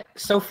lot.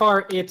 So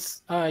far,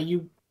 it's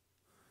you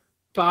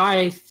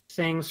buy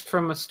things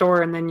from a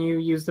store and then you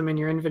use them in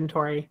your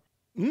inventory.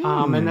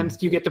 And then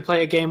you get to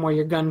play a game where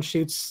your gun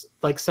shoots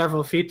like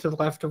several feet to the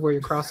left of where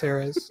your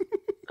crosshair is.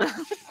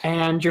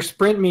 And your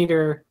sprint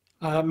meter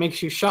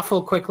makes you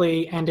shuffle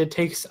quickly, and it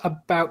takes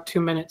about 2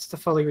 minutes to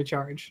fully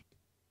recharge.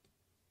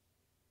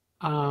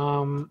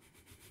 I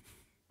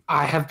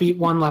have beat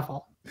one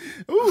level.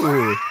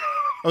 Ooh.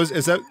 Oh,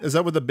 is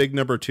that what the big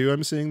number 2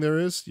 I'm seeing there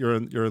is? You're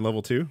in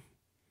level 2?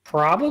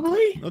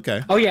 Probably.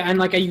 Okay. Oh yeah, and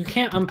like you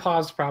can't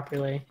unpause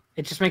properly.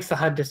 It just makes the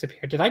HUD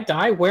disappear. Did I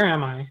die? Where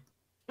am I?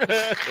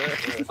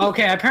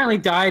 Okay, I apparently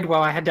died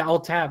while I had to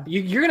alt tab.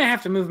 You're gonna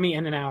have to move me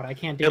in and out. I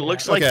can't do It that.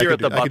 looks like Okay, you're at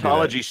the I can do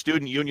Botology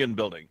Student Union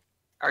building.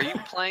 Are you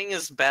playing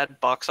as bad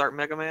box art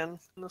Mega Man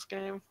in this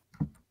game?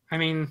 I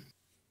mean,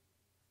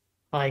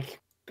 like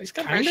He's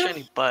got a very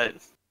shiny butt.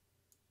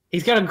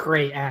 He's got a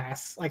great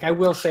ass. Like I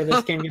will say,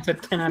 this game gets a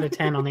 10 out of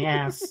 10 on the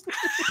ass.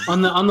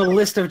 on the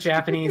list of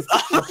Japanese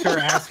mature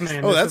ass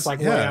men. Oh, this that's is like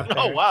yeah. way up there.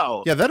 Oh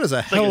wow! Yeah, that is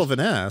a hell of an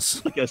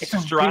ass. Like a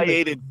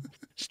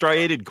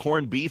striated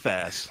corned beef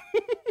ass.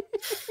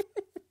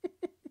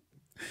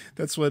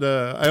 That's what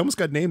I almost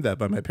got named that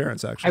by my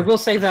parents, actually. I will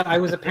say that I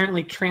was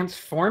apparently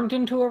transformed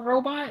into a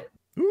robot.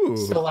 Ooh.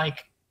 So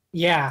like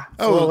Yeah,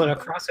 it's a Oh. little bit of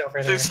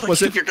crossover there. It's like,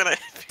 Was if it- you're gonna,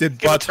 Did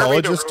Give it to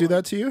me to Botologist do ruin.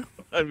 that to you?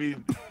 I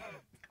mean,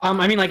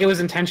 I mean, like, it was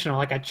intentional.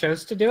 Like, I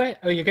chose to do it.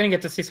 Oh, you're gonna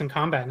get to see some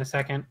combat in a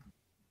second.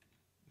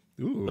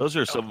 Ooh. those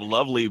are some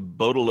lovely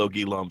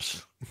Botology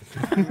lumps.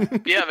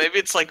 yeah, maybe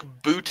it's like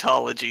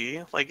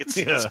Botology, like it's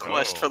this Yeah.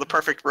 quest Oh. for the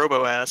perfect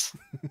robo ass.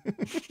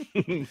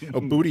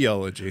 Oh,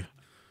 bootyology.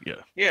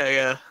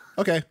 Yeah.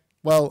 Okay.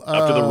 Well,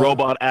 After the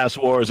robot ass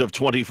wars of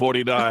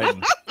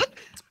 2049.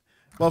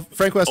 Well,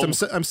 Frank West,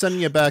 Oh. I'm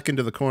sending you back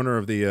into the corner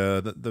of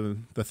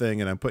the thing,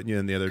 and I'm putting you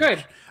in the other.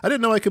 Good. I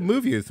didn't know I could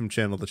move you from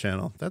channel to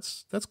channel.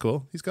 That's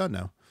cool. He's gone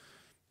now.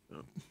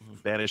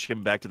 Banish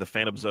him back to the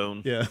Phantom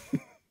Zone. Yeah.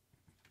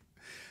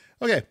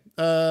 Okay.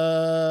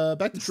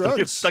 Back to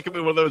drugs. Stuck him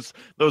in one of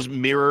those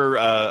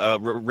mirror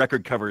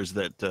record covers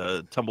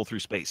that tumble through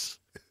space.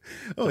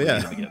 Oh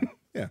yeah.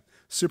 Yeah.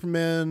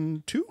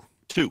 Superman 2?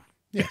 2.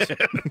 Yes.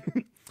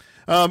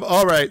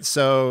 All right.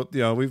 So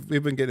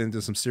we've been getting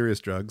into some serious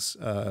drugs.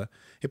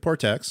 Hey,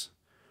 Portex.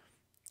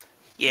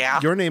 Yeah.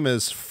 Your name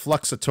is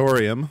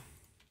Fluxatorium.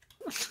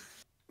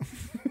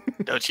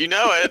 Don't you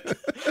know it?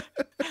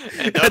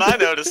 And don't I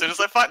know it as soon as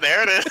I find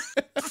there it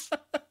is.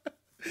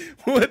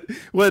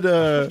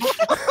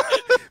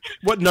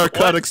 What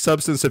narcotic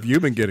substance have you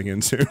been getting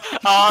into?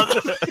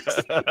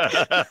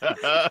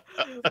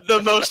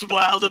 The most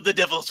wild of the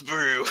devil's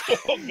brew.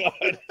 Oh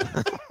God.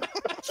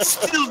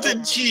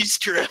 Stilton cheese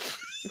trip.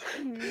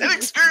 An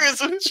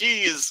experience with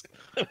cheese.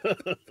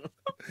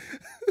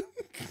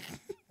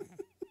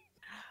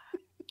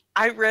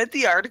 I read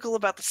the article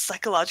about the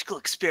psychological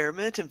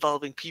experiment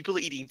involving people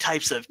eating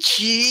types of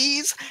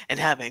cheese and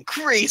having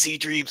crazy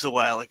dreams a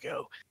while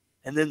ago.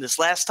 And then this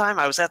last time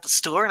I was at the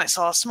store and I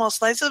saw a small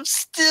slice of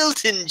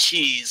Stilton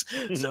cheese,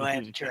 so I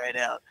had to try it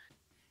out.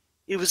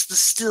 It was the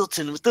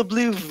Stilton with the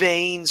blue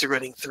veins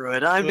running through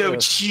it. I'm no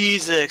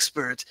cheese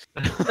expert.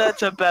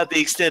 That's about the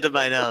extent of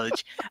my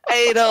knowledge.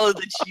 I ate all of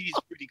the cheese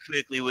pretty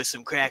quickly with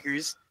some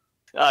crackers.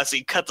 So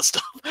you cut the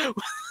stuff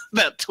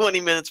about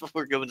 20 minutes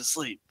before going to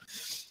sleep.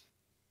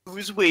 It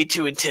was way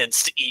too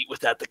intense to eat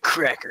without the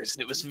crackers,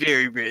 and it was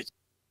very rich.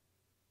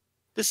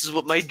 This is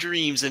what my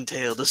dreams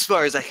entailed, as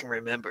far as I can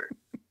remember.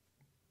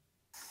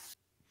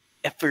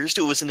 At first,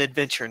 it was an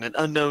adventure in an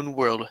unknown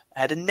world. I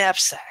had a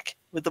knapsack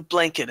with a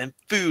blanket and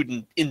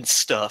food and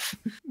stuff.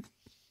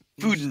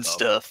 Food and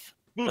stuff.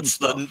 That's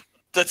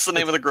the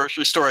name of the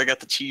grocery store I got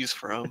the cheese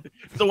from.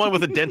 The one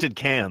with the dented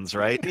cans,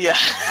 right? Yeah.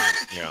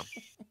 Yeah.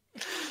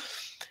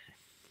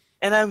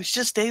 And I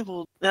was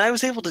able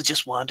to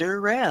just wander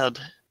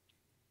around.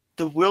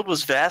 The world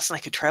was vast and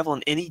I could travel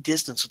in any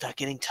distance without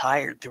getting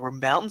tired. There were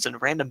mountains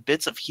and random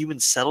bits of human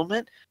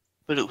settlement,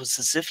 but it was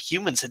as if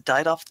humans had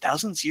died off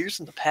thousands of years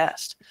in the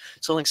past.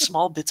 So only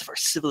small bits of our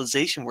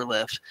civilization were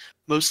left,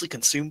 mostly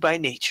consumed by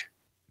nature.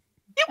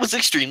 It was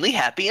extremely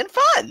happy and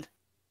fun.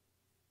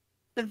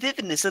 The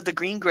vividness of the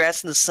green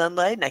grass in the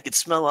sunlight, and I could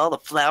smell all the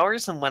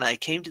flowers, and when I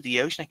came to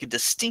the ocean, I could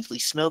distinctly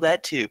smell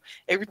that too.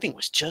 Everything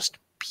was just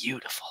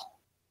beautiful.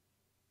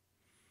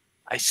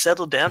 I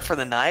settled down for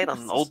the night on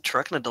an old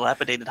truck in a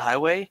dilapidated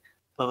highway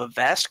of a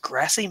vast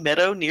grassy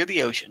meadow near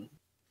the ocean.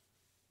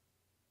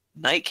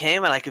 Night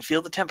came and I could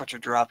feel the temperature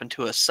drop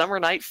into a summer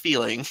night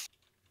feeling.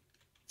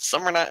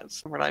 Summer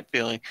night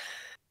feeling.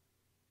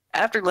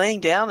 After laying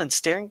down and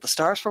staring at the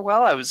stars for a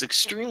while, I was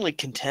extremely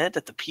content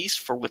at the peace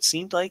for what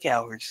seemed like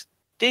hours.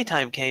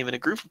 Daytime came and a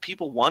group of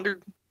people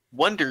wandered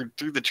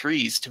through the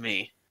trees to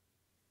me.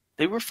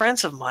 They were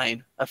friends of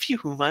mine, a few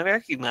whom I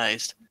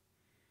recognized.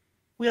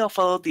 We all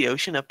followed the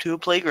ocean up to a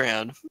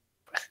playground.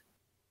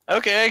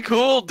 Okay,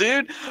 cool,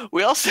 dude.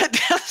 We all sat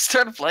down and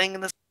started playing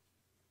in the...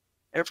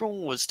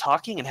 Everyone was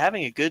talking and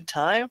having a good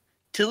time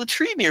till a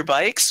tree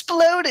nearby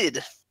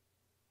exploded.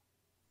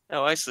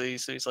 Oh, I see.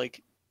 So he's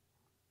like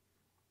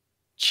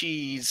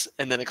cheese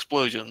and then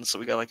explosions. So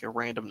we got like a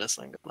randomness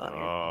thing going on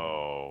here.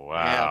 Oh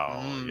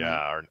wow. Yeah.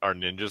 Yeah. Our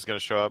ninja's gonna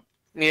show up.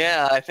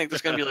 Yeah, I think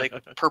there's gonna be like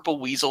purple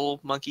weasel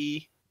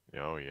monkey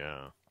Oh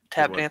yeah.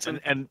 tap dancing.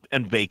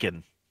 And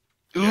bacon.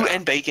 Ooh, Yeah.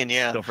 and bacon,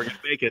 yeah. Don't forget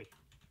bacon.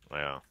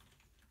 Yeah.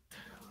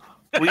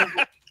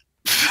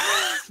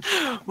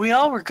 We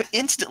all were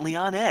instantly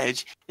on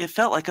edge. It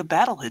felt like a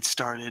battle had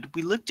started.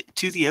 We looked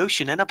to the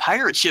ocean and a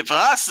pirate ship.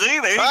 Ah, see,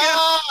 there you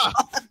Ah!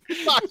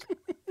 Fuck!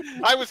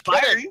 I was go.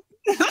 kidding.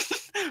 It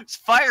was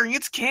firing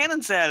its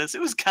cannons at us.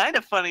 It was kind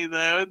of funny,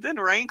 though. And then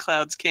rain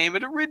clouds came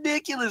at a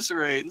ridiculous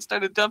rate and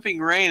started dumping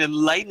rain, and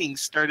lightning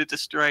started to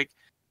strike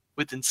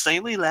with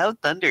insanely loud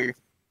thunder.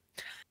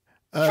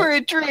 For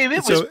a dream,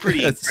 it was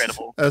pretty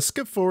incredible.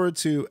 Skip forward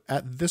to,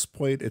 at this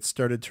point, it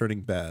started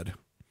turning bad.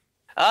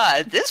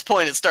 At this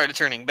point, it started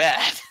turning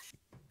bad.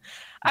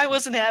 I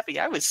wasn't happy.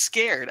 I was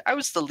scared. I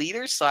was the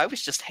leader, so I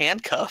was just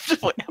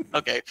handcuffed.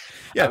 Okay.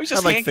 Yeah, I was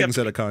just like handcuffed. things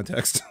out of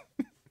context.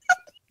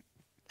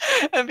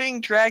 I'm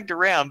being dragged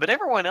around, but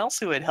everyone else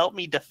who had helped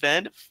me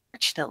defend,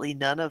 fortunately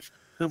none of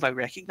whom I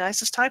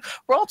recognized this time,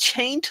 were all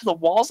chained to the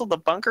walls of the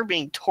bunker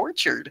being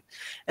tortured.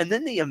 And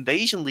then the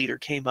invasion leader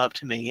came up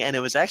to me, and it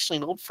was actually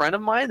an old friend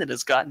of mine that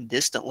has gotten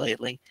distant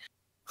lately.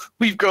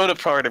 We've grown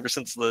apart ever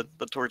since the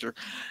torture.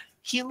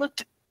 He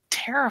looked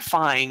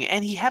terrifying,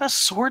 and he had a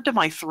sword to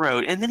my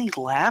throat, and then he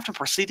laughed and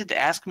proceeded to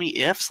ask me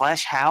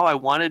if/how I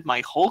wanted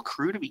my whole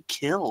crew to be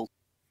killed.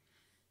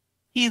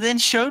 He then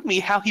showed me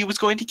how he was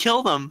going to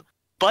kill them,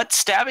 but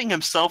stabbing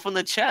himself in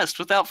the chest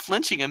without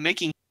flinching and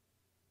making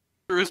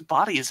through his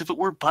body as if it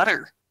were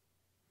butter.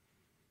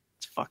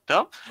 It's fucked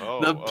up.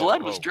 The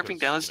blood was dripping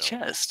down his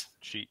chest.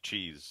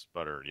 Cheese,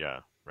 butter, yeah,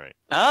 right.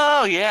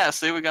 Oh, yeah,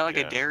 so we got like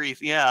a dairy,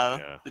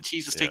 the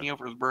cheese is taking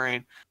over his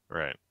brain.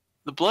 Right.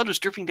 The blood was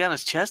dripping down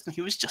his chest, and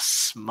he was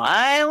just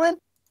smiling.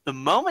 The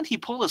moment he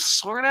pulled his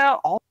sword out,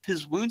 all of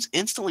his wounds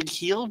instantly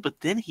healed, but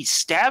then he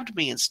stabbed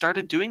me and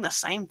started doing the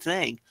same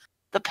thing.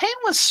 The pain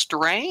was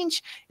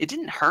strange. It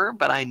didn't hurt,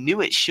 but I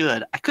knew it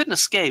should. I couldn't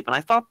escape, and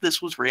I thought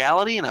this was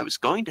reality, and I was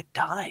going to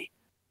die.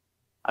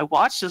 I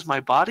watched as my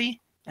body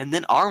and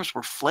then arms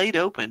were flayed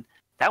open.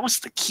 That was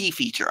the key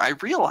feature. I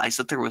realized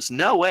that there was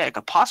no way I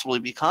could possibly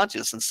be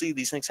conscious and see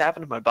these things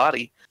happen to my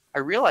body. I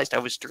realized I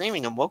was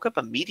dreaming and woke up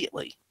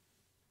immediately.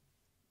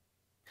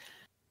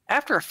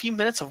 After a few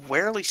minutes of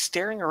warily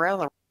staring around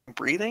the room and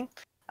breathing,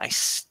 I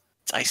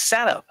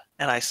sat up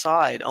and I saw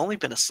I had only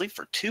been asleep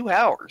for 2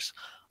 hours.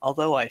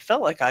 Although I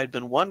felt like I had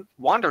been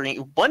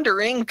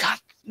wandering, God,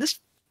 this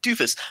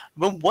doofus,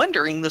 been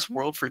wandering this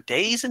world for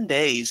days and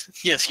days.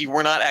 Yes, you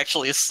were not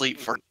actually asleep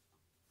for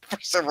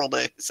several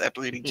days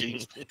after eating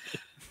cheese.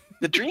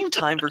 The dream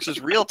time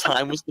versus real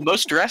time was the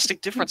most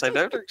drastic difference I've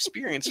ever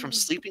experienced from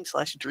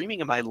sleeping/dreaming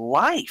in my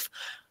life.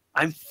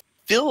 I'm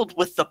filled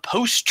with the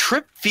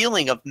post-trip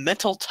feeling of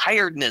mental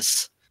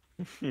tiredness.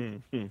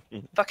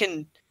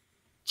 Fucking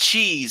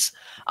cheese.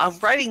 I'm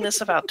writing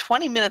this about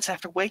 20 minutes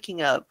after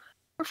waking up,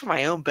 for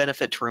my own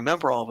benefit to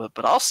remember all of it,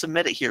 but I'll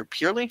submit it here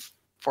purely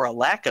for a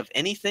lack of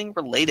anything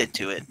related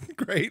to it.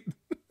 Great.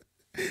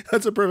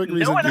 That's a perfect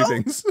reason to do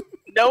things.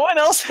 No one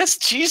else has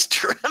cheese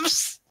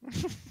trips.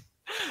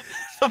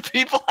 The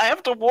people, I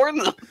have to warn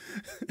them.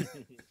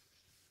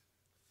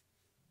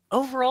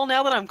 Overall,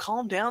 now that I'm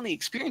calmed down, the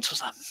experience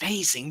was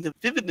amazing. The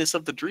vividness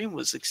of the dream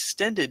was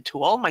extended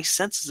to all my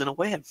senses in a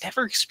way I've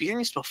never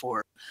experienced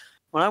before.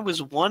 When I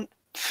was wandering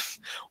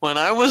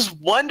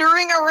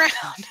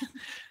around,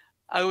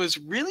 I was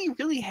really,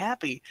 really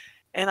happy.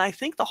 And I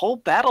think the whole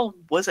battle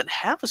wasn't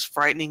half as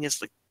frightening as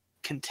the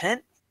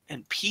content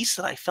and peace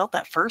that I felt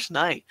that first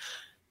night.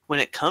 When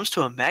it comes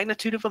to a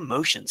magnitude of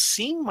emotion,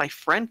 seeing my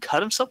friend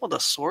cut himself with a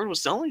sword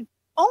was the only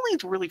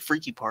the really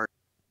freaky part.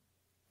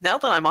 Now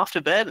that I'm off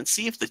to bed and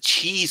see if the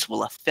cheese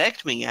will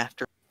affect me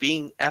after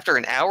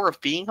an hour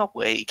of being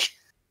awake.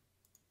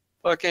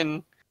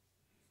 Fucking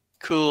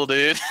cool,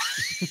 dude.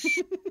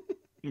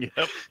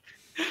 Yep.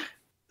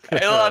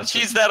 Hey, a lot of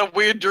cheese had a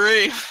weird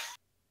dream.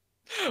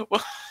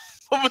 What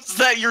was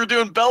that you were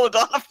doing,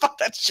 Belladonna? Fuck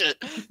that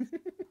shit.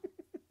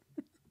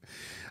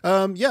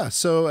 Yeah,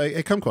 so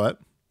hey, Kumquat.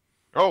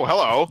 Oh,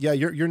 hello. Yeah,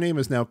 your name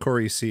is now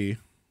Corey C.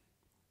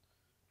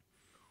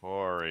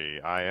 Corey.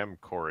 I am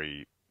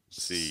Corey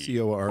C.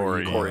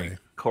 C-O-R-E.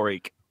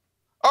 Corey.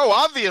 Oh,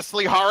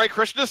 obviously Hare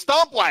Krishna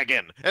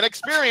Stompwagon. An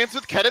experience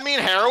with ketamine,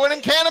 heroin,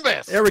 and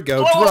cannabis. There we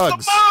go. Blow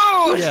Drugs.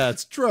 the moon! Yeah,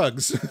 it's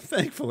drugs.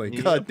 Thankfully.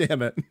 Yep. God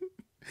damn it.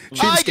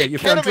 I get you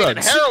found ketamine and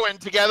drugs. heroin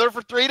together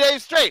for 3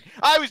 days straight.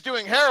 I was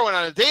doing heroin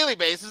on a daily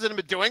basis and have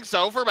been doing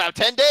so for about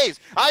 10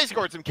 days. I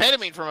scored some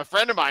ketamine from a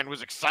friend of mine who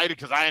was excited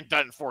because I hadn't done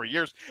it in 4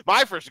 years.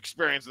 My first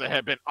experience with it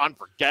had been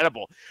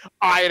unforgettable.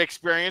 I had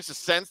experienced a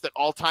sense that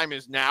all time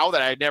is now,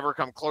 that I had never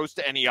come close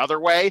to any other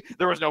way.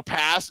 There was no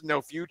past,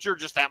 no future,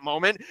 just that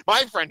moment.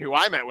 My friend who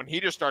I met when he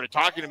just started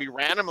talking to me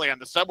randomly on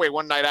the subway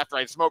one night after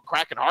I'd smoked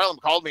crack in Harlem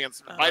called me and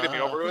invited me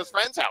over to his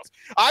friend's house.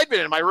 I'd been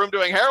in my room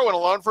doing heroin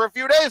alone for a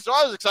few days, so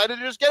I was excited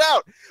to just get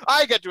out.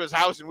 I get to his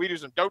house and we do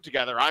some dope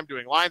together. I'm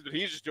doing lines, but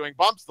he's just doing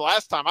bumps. The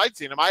last time I'd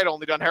seen him, I'd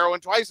only done heroin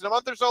twice, and a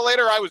month or so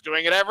later, I was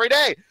doing it every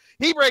day.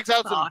 He breaks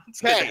out some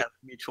K,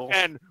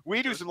 and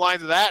we do some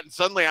lines of that, and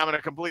suddenly I'm in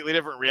a completely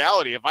different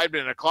reality. If I'd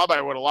been in a club,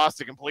 I would have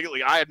lost it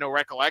completely. I had no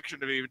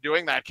recollection of even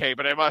doing that K,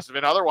 but it must have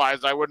been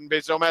otherwise. I wouldn't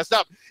be so messed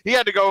up. He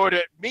had to go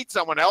to meet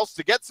someone else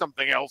to get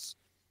something else.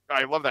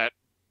 I love that.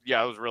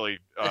 Yeah, it was really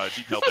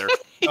detailed there.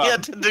 He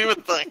had to do a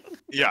thing.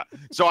 Yeah.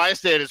 So I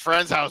stayed at his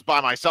friend's house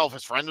by myself.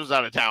 His friend was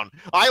out of town.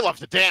 I love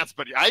to dance,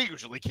 but I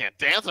usually can't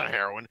dance on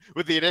heroin.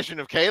 With the addition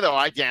of K, though,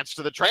 I danced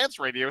to the trance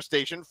radio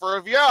station for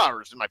a few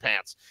hours in my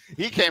pants.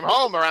 He came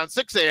home around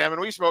 6 a.m.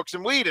 and we smoked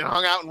some weed and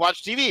hung out and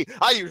watched TV.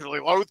 I usually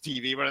loathe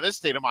TV, but in this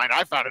state of mind,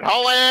 I found it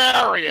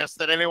hilarious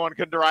that anyone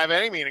could derive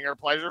any meaning or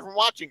pleasure from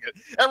watching it.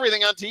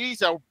 Everything on TV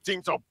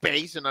seems so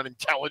base and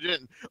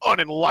unintelligent and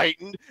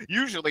unenlightened.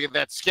 Usually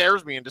that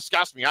scares me and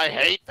disgusts me. I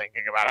hate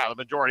thinking about how the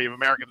majority of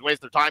Americans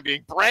waste their time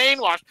being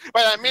brainwashed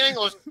by that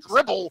meaningless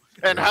dribble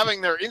and having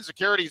their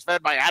insecurities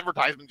fed by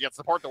advertisements yet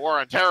support the war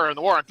on terror and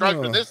the war on drugs.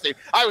 But in this state,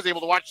 I was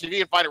able to watch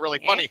TV and find it really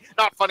funny.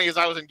 Not funny as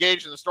I was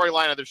engaged in the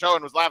storyline of the show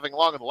and was laughing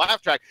along in the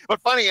laugh track,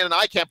 but funny, and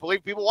I can't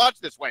believe people watch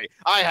this way.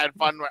 I had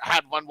fun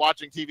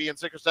watching TV in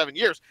 6 or 7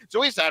 years,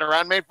 so we sat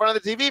around and made fun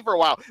of the TV for a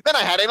while. Then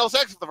I had anal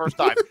sex for the first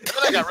time. And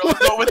then I got really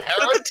low with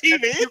heroin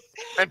TV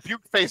and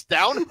puked face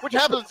down, which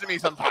happens to me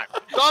sometimes.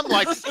 So I'm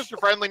like Mr.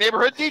 Friendly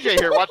Neighborhood DJ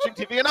here watching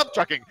TV and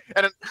upchucking.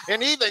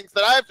 And he thinks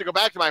that I have to go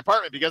back to my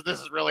apartment because this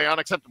is really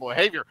unacceptable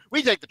behavior.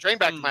 We take the train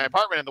back to my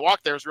apartment and the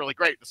walk there is really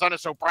great. The sun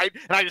is so bright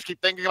and I just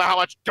keep thinking about how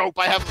much dope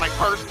I have in my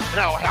purse and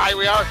how high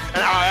we are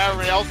and how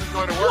everybody else is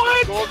going to work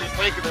at school just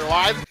making their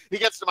lives. He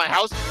gets to my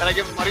house and I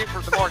give him money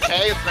for some more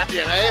K and some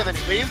MDMA and then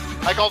he leaves.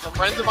 I call some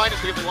friends of mine to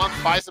see if they want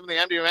to buy some of the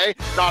MDMA,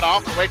 not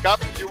off, and wake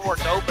up and do more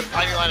dope and a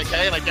tiny line of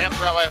K, and I dance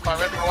around my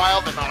apartment for a while,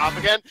 then not off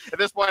again. At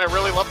this point, I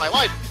really love my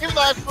life, even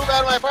though I have to move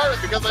out of my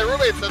apartment because my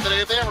roommate said that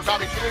if they ever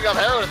caught me shooting up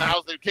heroin in the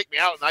house, they'd kick me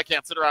out, and I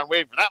can't sit around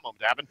waiting for that moment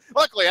to happen.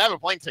 Luckily, I have a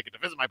plane ticket to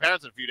visit my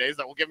parents in a few days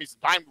that will give me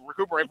some time to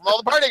recuperate from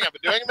all the partying I've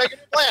been doing and make a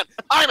new plan.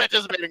 I'm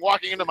anticipating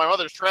walking into my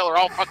mother's trailer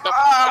all fucked up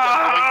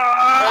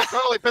and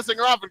totally pissing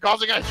her off and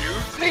causing a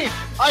huge scene.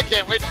 I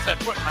can't wait to set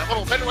foot in my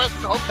little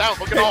Midwestern hometown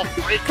looking all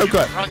great.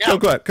 Kumquat,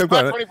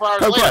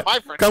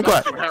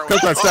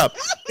 stop.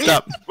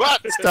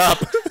 What? Stop.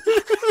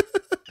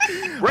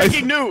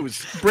 Breaking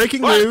news.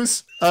 Breaking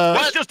news.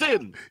 That's just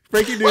in.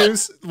 Breaking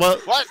news. Well,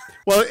 What?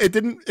 well, it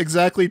didn't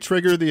exactly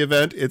trigger the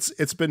event.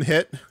 It's been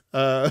hit.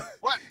 What?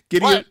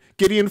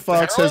 Gideon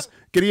Fox Heroin?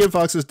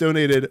 has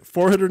donated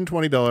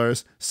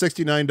 $420,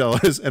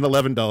 $69, and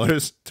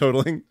 $11,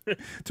 totaling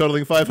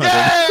 $500.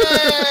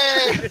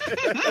 Yay!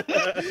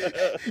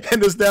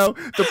 And is now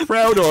the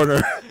proud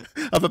owner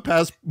of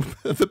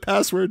the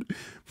password.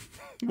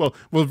 Well,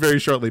 will very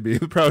shortly be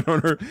the proud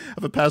owner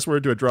of a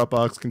password to a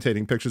Dropbox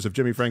containing pictures of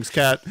Jimmyfranks'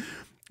 cat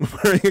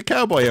wearing a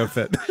cowboy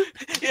outfit.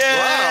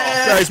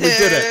 Yeah, Guys, we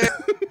did it.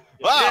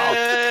 Wow.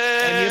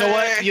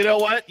 And you know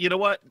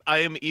what? I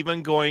am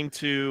even going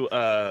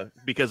to,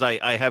 because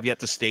I have yet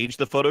to stage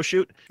the photo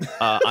shoot,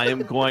 I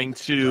am going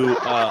to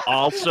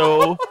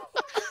also,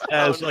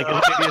 as maybe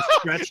a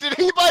stretch. Did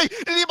he buy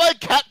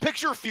cat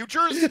picture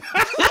futures?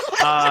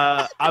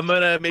 I'm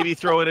gonna maybe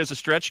throw in as a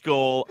stretch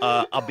goal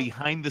a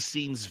behind the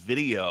scenes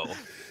video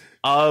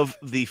of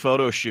the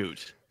photo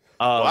shoot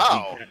of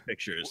the cat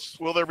pictures.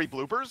 Will there be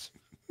bloopers?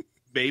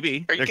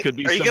 Maybe Are you, there could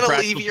be. are you some gonna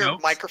leave practical your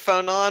jokes.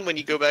 microphone on when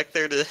you go back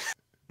there to?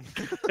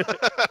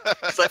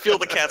 Because I feel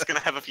the cat's gonna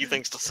have a few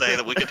things to say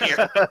that we can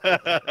hear.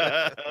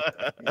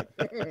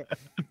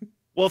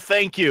 Well,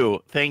 thank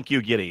you,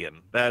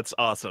 Gideon. That's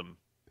awesome.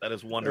 That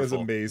is That wonderful.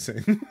 was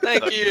amazing.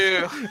 Thank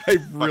you. I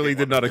really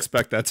did not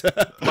expect that to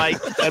happen.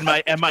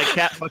 My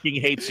cat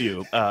fucking hates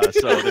you.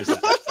 So there's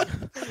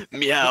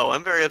Meow.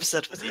 I'm very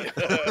upset with you.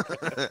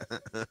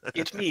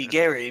 It's me,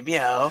 Gary.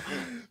 Meow.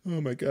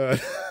 Oh my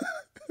god.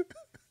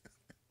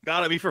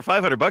 God, I mean, for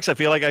 $500, I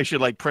feel like I should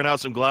like print out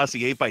some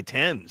glossy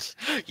 8x10s.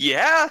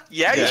 Yeah,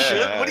 you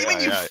should. What do you mean?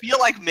 You feel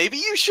like maybe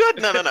you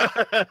should? No.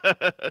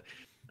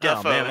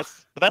 Oh man,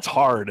 that's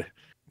hard.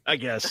 I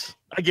guess.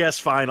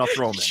 Fine, I'll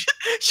throw them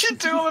Should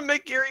do them and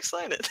make Gary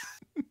sign it.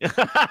 in.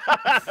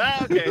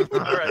 Okay.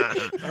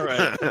 All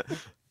right.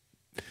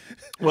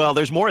 Well,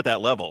 there's more at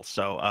that level,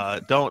 so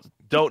don't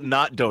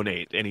not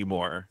donate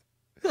anymore.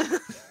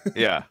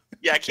 Yeah.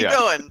 Yeah, keep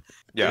going.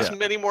 Yeah. There's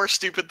many more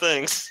stupid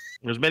things.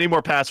 There's many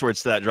more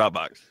passwords to that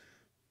Dropbox.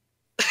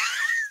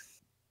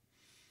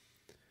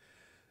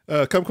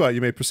 Kumquat,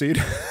 you may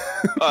proceed.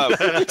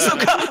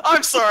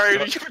 I'm sorry. You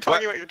were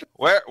talking about your.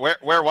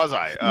 Where was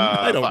I?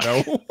 I don't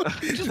know.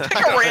 Just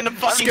pick a random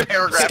fucking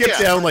paragraph. Skip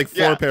down like 4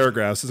 Yeah.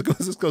 paragraphs.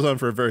 This goes on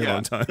for a very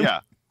long time.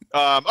 Yeah.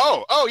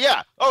 Oh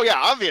yeah.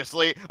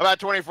 Obviously, about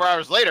 24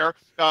 hours later,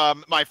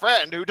 my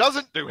friend who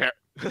doesn't do hair.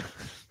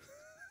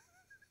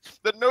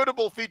 The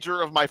notable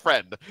feature of my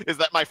friend is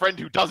that my friend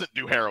who doesn't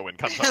do heroin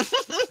comes up.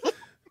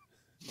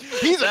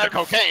 He's into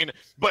cocaine,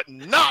 but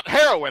not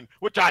heroin,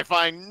 which I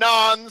find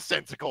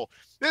nonsensical.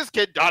 This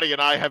kid Dottie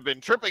and I have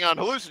been tripping on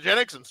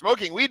hallucinogenics and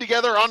smoking weed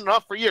together on and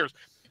off for years.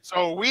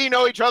 So we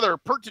know each other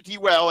pretty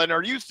well and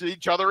are used to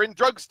each other in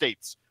drug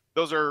states.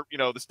 Those are,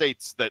 the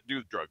states that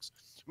do drugs.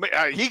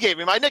 He gave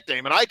me my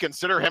nickname, and I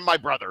consider him my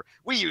brother.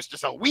 We used to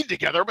sell weed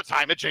together, but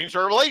time had changed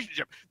our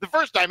relationship. The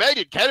first time I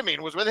did ketamine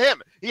was with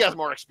him. He has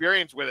more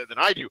experience with it than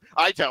I do.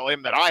 I tell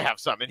him that I have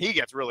some, and he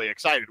gets really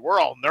excited. We're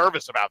all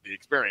nervous about the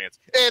experience.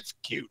 It's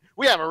cute.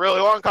 We have a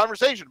really long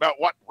conversation about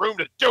what room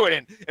to do it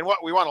in and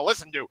what we want to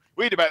listen to.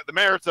 We debate the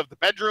merits of the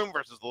bedroom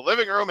versus the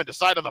living room and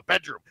decide on the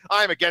bedroom.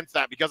 I'm against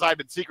that because I've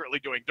been secretly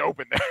doing dope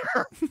in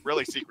there.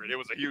 Really secret. It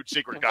was a huge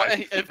secret,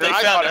 guys. If they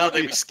found out,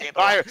 they'd be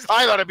scandalized.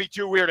 I thought it'd be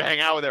too weird to hang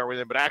out with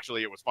him, but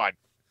actually it was fine.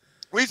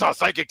 We saw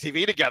Psychic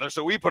TV together,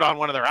 so we put on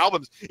one of their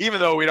albums, even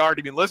though we'd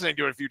already been listening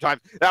to it a few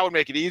times. That would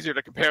make it easier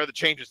to compare the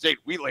change of state.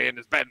 We lay in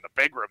his bed in the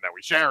big room that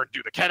we share and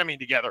do the ketamine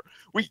together.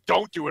 We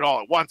don't do it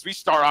all at once. We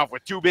start off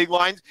with 2 big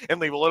lines and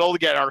leave a little to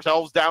get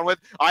ourselves down with.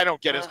 I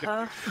don't get as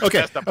confused.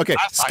 Okay.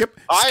 Skip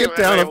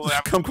down.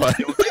 Kumquat.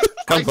 You're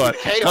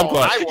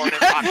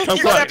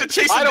gonna have to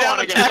chase him down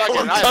and tackle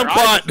him.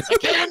 Kumquat.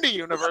 Candy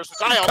universe, which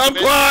I also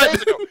did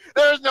days ago.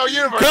 There is no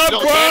universe.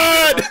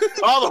 Kumquat.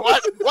 All the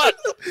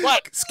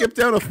what? Skip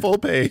down a full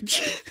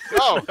page.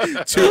 Oh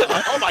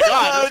my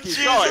God! This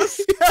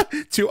keeps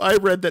going. To I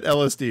read that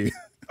LSD.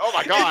 Oh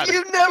my God! If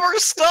you never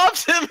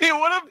stopped him, he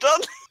would have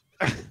done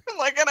in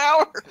like an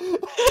hour.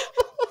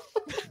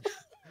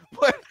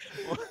 What?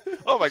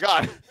 Oh my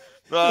God!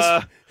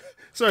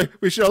 Sorry,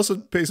 we should also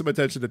pay some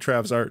attention to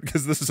Trav's art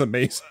because this is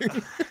amazing.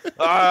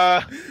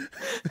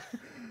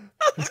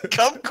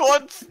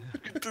 Kumquats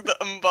to the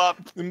umbop.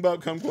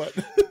 Mbop kumquat.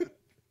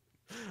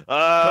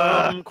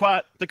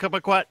 Quat, the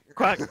quat, quat,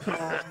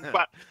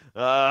 quat.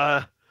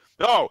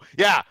 Oh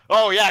yeah.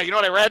 You know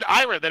what I read?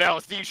 I read that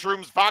LSD,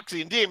 shrooms,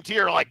 Foxy, and DMT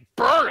are like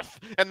birth,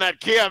 and that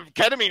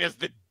ketamine is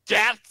the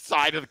death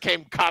side of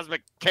the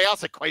cosmic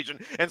chaos equation,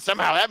 and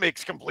somehow that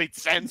makes complete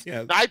sense.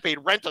 Yeah. And I paid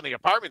rent on the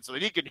apartment so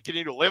that he could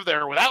continue to live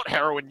there without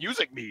heroin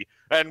using me,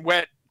 and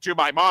went to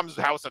my mom's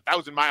house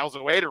 1,000 miles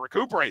away to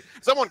recuperate.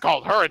 Someone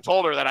called her and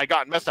told her that I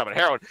got messed up at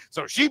heroin,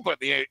 so she put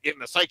me in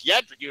the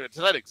psychiatric unit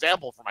to set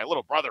example for my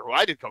little brother, who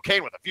I did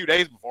cocaine with a few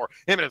days before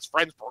him and his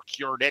friends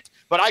procured it.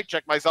 But I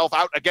checked myself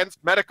out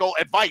against medical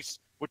advice,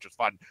 which was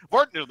fun.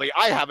 Fortunately,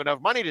 I have enough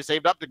money to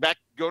save up to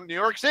go to New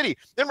York City,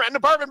 then rent an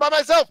apartment by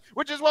myself,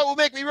 which is what will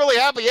make me really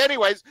happy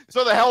anyways.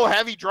 So the hell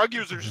heavy drug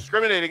users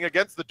discriminating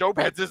against the dope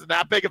heads isn't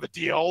that big of a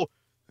deal.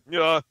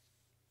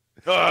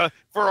 For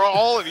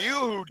all of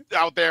you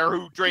out there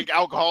who drink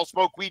alcohol,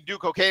 smoke weed, do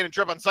cocaine, and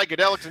trip on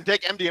psychedelics and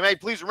take MDMA,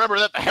 please remember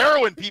that the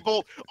heroin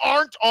people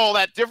aren't all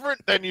that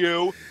different than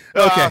you.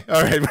 Okay,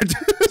 all right.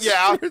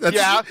 They're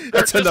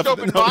just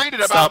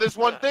open-minded about this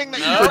one thing that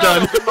you're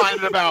not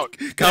open-minded about.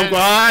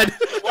 Kumquat.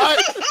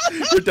 What?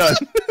 We're done.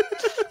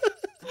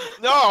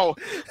 No.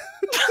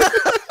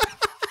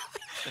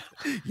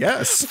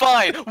 Yes.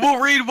 Fine, we'll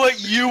read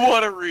what you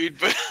want to read,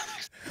 but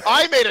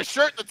I made a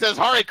shirt that says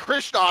Hare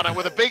Krishna on it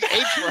with a big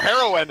H for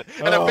heroin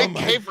and a big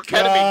K for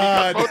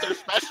ketamine because both are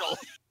special.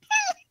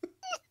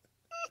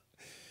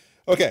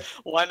 Okay.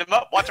 line them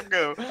up, watch them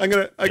go. I'm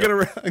gonna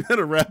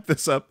wrap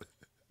this up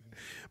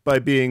by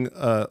being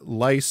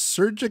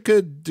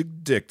lysergica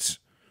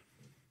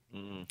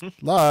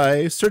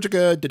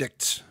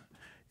Lysergica,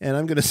 and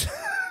I'm gonna say,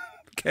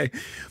 okay.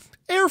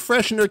 Air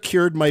freshener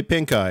cured my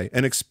pink eye.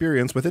 An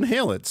experience with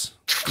inhalants.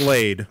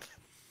 Glade.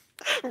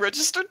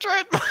 Registered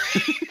trademark.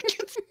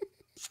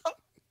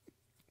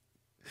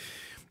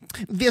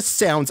 This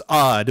sounds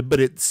odd, but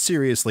it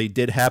seriously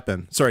did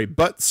happen.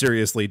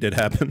 Seriously did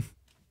happen.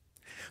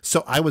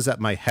 So I was at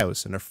my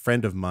house, and a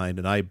friend of mine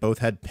and I both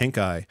had pink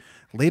eye.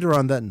 Later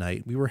on that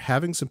night, we were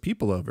having some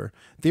people over.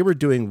 They were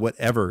doing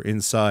whatever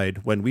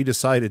inside when we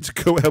decided to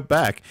go out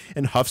back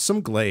and huff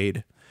some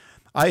Glade.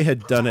 I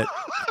had done it.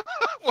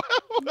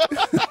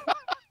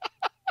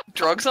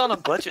 Drugs on a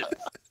budget.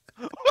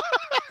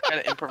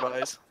 Gotta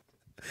improvise.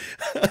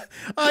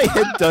 I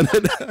had done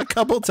it a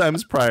couple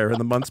times prior in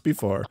the months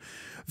before.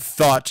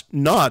 Thought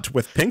not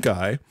with pink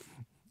eye.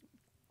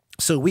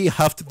 So we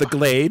huffed the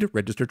Glade,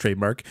 registered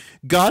trademark,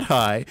 got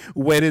high,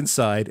 went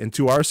inside, and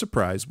to our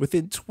surprise,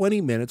 within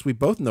 20 minutes, we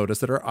both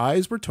noticed that our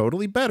eyes were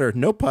totally better.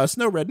 No pus,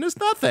 no redness,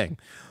 nothing.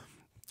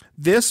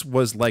 This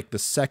was like the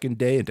second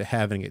day into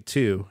having it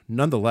too.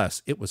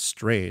 Nonetheless, it was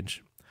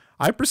strange.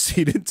 I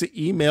proceeded to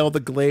email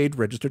the Glade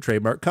registered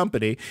trademark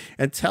company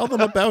and tell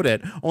them about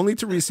it, only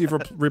to receive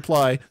a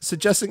reply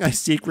suggesting I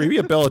seek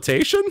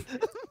rehabilitation.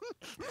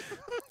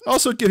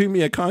 Also giving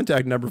me a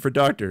contact number for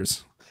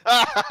doctors.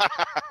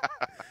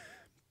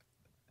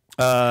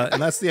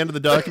 And that's the end of the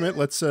document.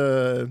 Let's,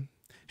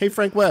 hey,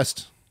 Frank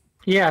West.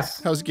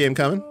 Yes. How's the game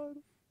coming?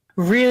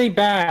 Really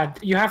bad.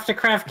 You have to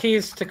craft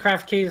keys to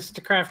craft keys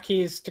to craft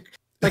keys to...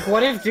 Like,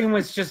 what if Doom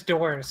was just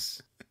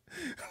doors?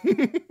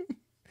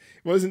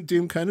 Wasn't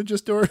Doom kind of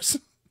just doors?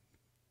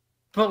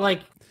 But,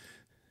 like,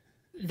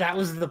 that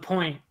was the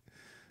point.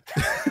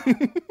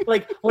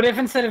 Like, what if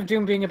instead of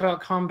Doom being about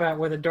combat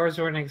where the doors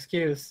were an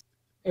excuse,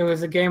 it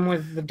was a game where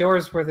the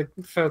doors were the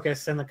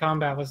focus and the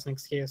combat was an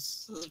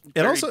excuse?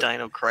 Very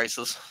Dino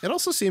Crisis. It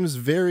also seems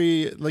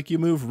very, like, you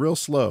move real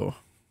slow.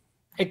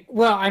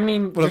 Well, I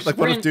mean... What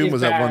if Doom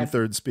was at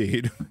 1/3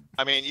 speed?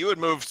 I mean, you would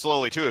move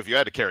slowly, too, if you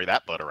had to carry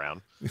that butt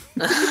around.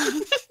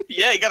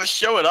 Yeah, you gotta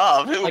show it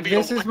off. It would like, be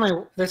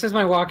this is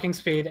my walking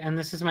speed, and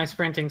this is my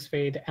sprinting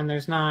speed, and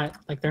there's not...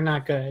 Like, they're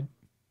not good.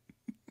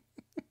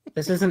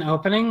 This isn't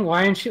opening?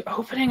 Why aren't you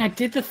opening? I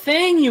did the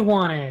thing you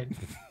wanted!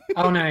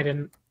 Oh, no, I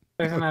didn't.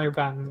 There's another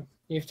button.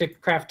 You have to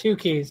craft 2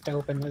 keys to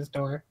open this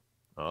door.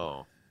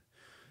 Oh.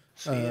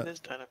 See, it is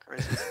Dino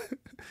Crisis.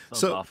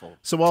 So awful.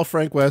 So while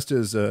Frank West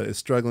is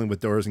struggling with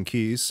doors and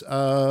keys,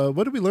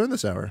 what did we learn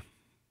this hour?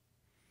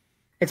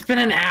 It's been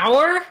an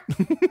hour?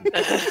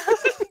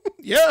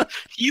 Yeah.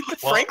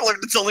 Frank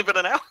learned it's only been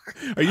an hour.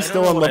 Are you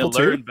still on level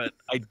 2? But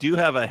I do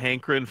have a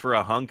hankering for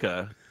a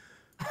hunka.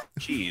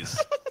 Jeez.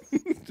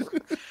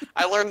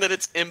 I learned that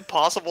it's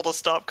impossible to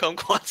stop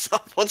kumquats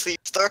up once you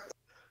start.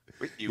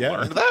 Wait, you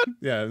learned that?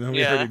 Yeah, no,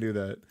 we already knew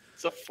that.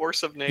 It's a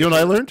force of nature. You know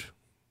what I learned?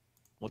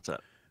 What's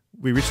that?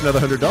 We reached another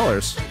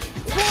 $100.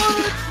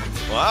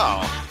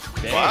 Wow.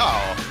 Dang.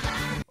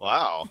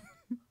 Wow.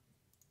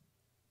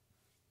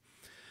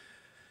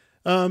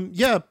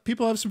 Yeah,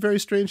 people have some very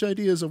strange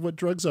ideas of what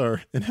drugs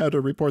are and how to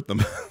report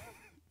them.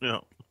 Yeah.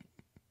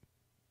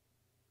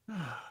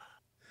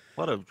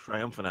 What a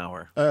triumphant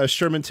hour.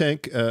 Sherman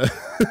Tank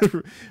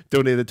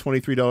donated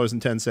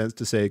 $23.10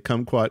 to say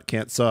kumquat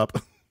can't stop.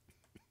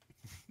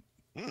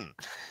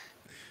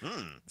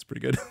 It's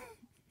pretty good.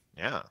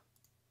 Yeah.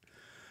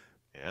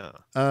 Yeah.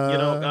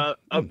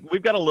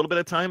 We've got a little bit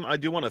of time. I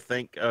do want to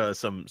thank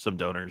some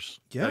donors.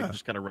 Yeah.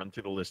 Just kind of run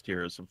through the list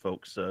here of some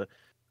folks.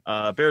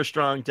 Bear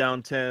Strong,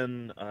 Down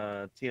 10,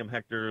 TM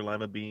Hector,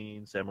 Lima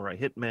Bean, Samurai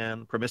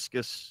Hitman,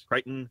 Promiscuous,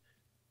 Crichton,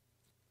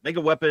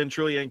 Mega Weapon,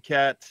 Trillian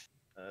Cat,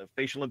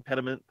 Facial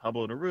Impediment,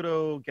 Pablo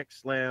Naruto,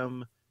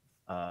 Gexlam,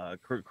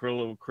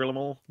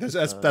 Krillimal.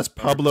 That's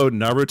Pablo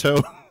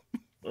Naruto.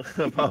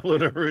 Pablo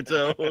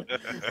Naruto.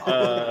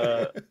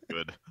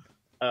 Good.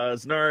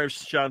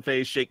 Snarfs, Sean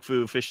Face, Shake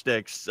Fu, Fish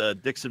Sticks,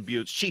 Dixon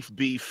Buttes, Chief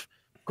Beef,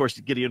 of course,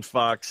 Gideon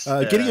Fox.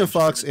 Gideon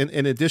Fox,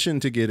 in addition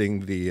to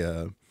getting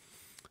the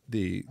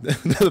the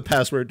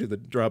password to the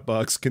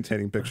Dropbox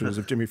containing pictures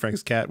of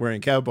Jimmyfranks' cat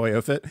wearing cowboy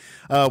outfit,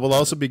 will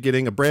also be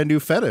getting a brand new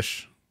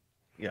fetish.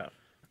 Yeah.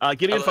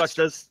 Gideon Fox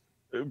does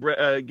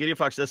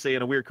say,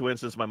 in a weird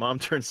coincidence, my mom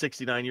turned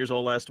 69 years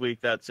old last week.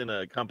 That's in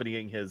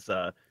accompanying his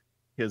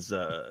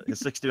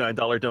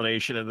 $69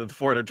 donation and the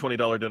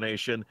 $420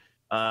 donation.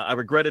 I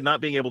regretted not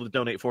being able to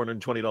donate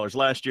 $420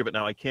 last year, but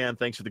now I can.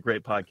 Thanks for the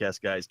great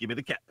podcast, guys. Give me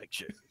the cat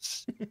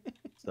pictures.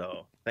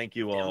 So thank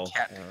you all,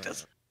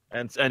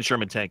 and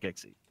Sherman Tank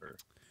XE for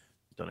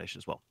donation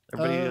as well.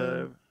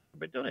 Everybody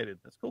donated.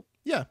 That's cool.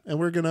 Yeah, and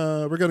we're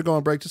gonna go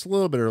on break just a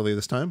little bit early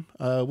this time.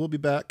 We'll be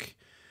back.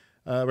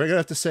 We're gonna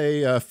have to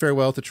say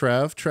farewell to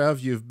Trav.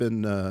 Trav, you've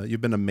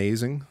been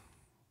amazing.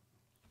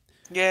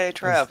 Yay,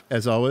 Trav!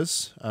 As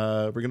always,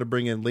 we're gonna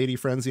bring in Lady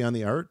Frenzy on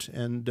the art,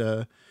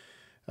 and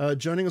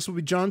joining us will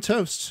be John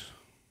Toast.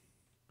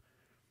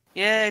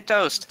 Yay,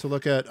 Toast! To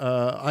look at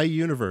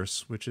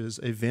iUniverse, which is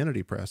a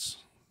vanity press.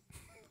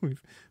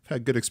 We've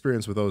had good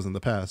experience with those in the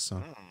past.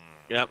 So.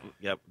 Yep.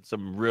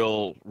 Some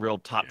real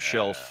top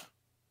shelf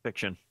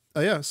fiction.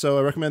 Yeah, so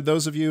I recommend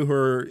those of you who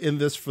are in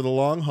this for the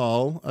long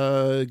haul,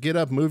 get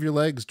up, move your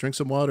legs, drink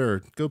some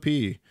water, go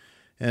pee,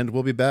 and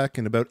we'll be back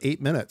in about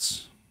 8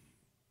 minutes.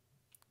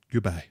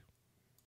 Goodbye.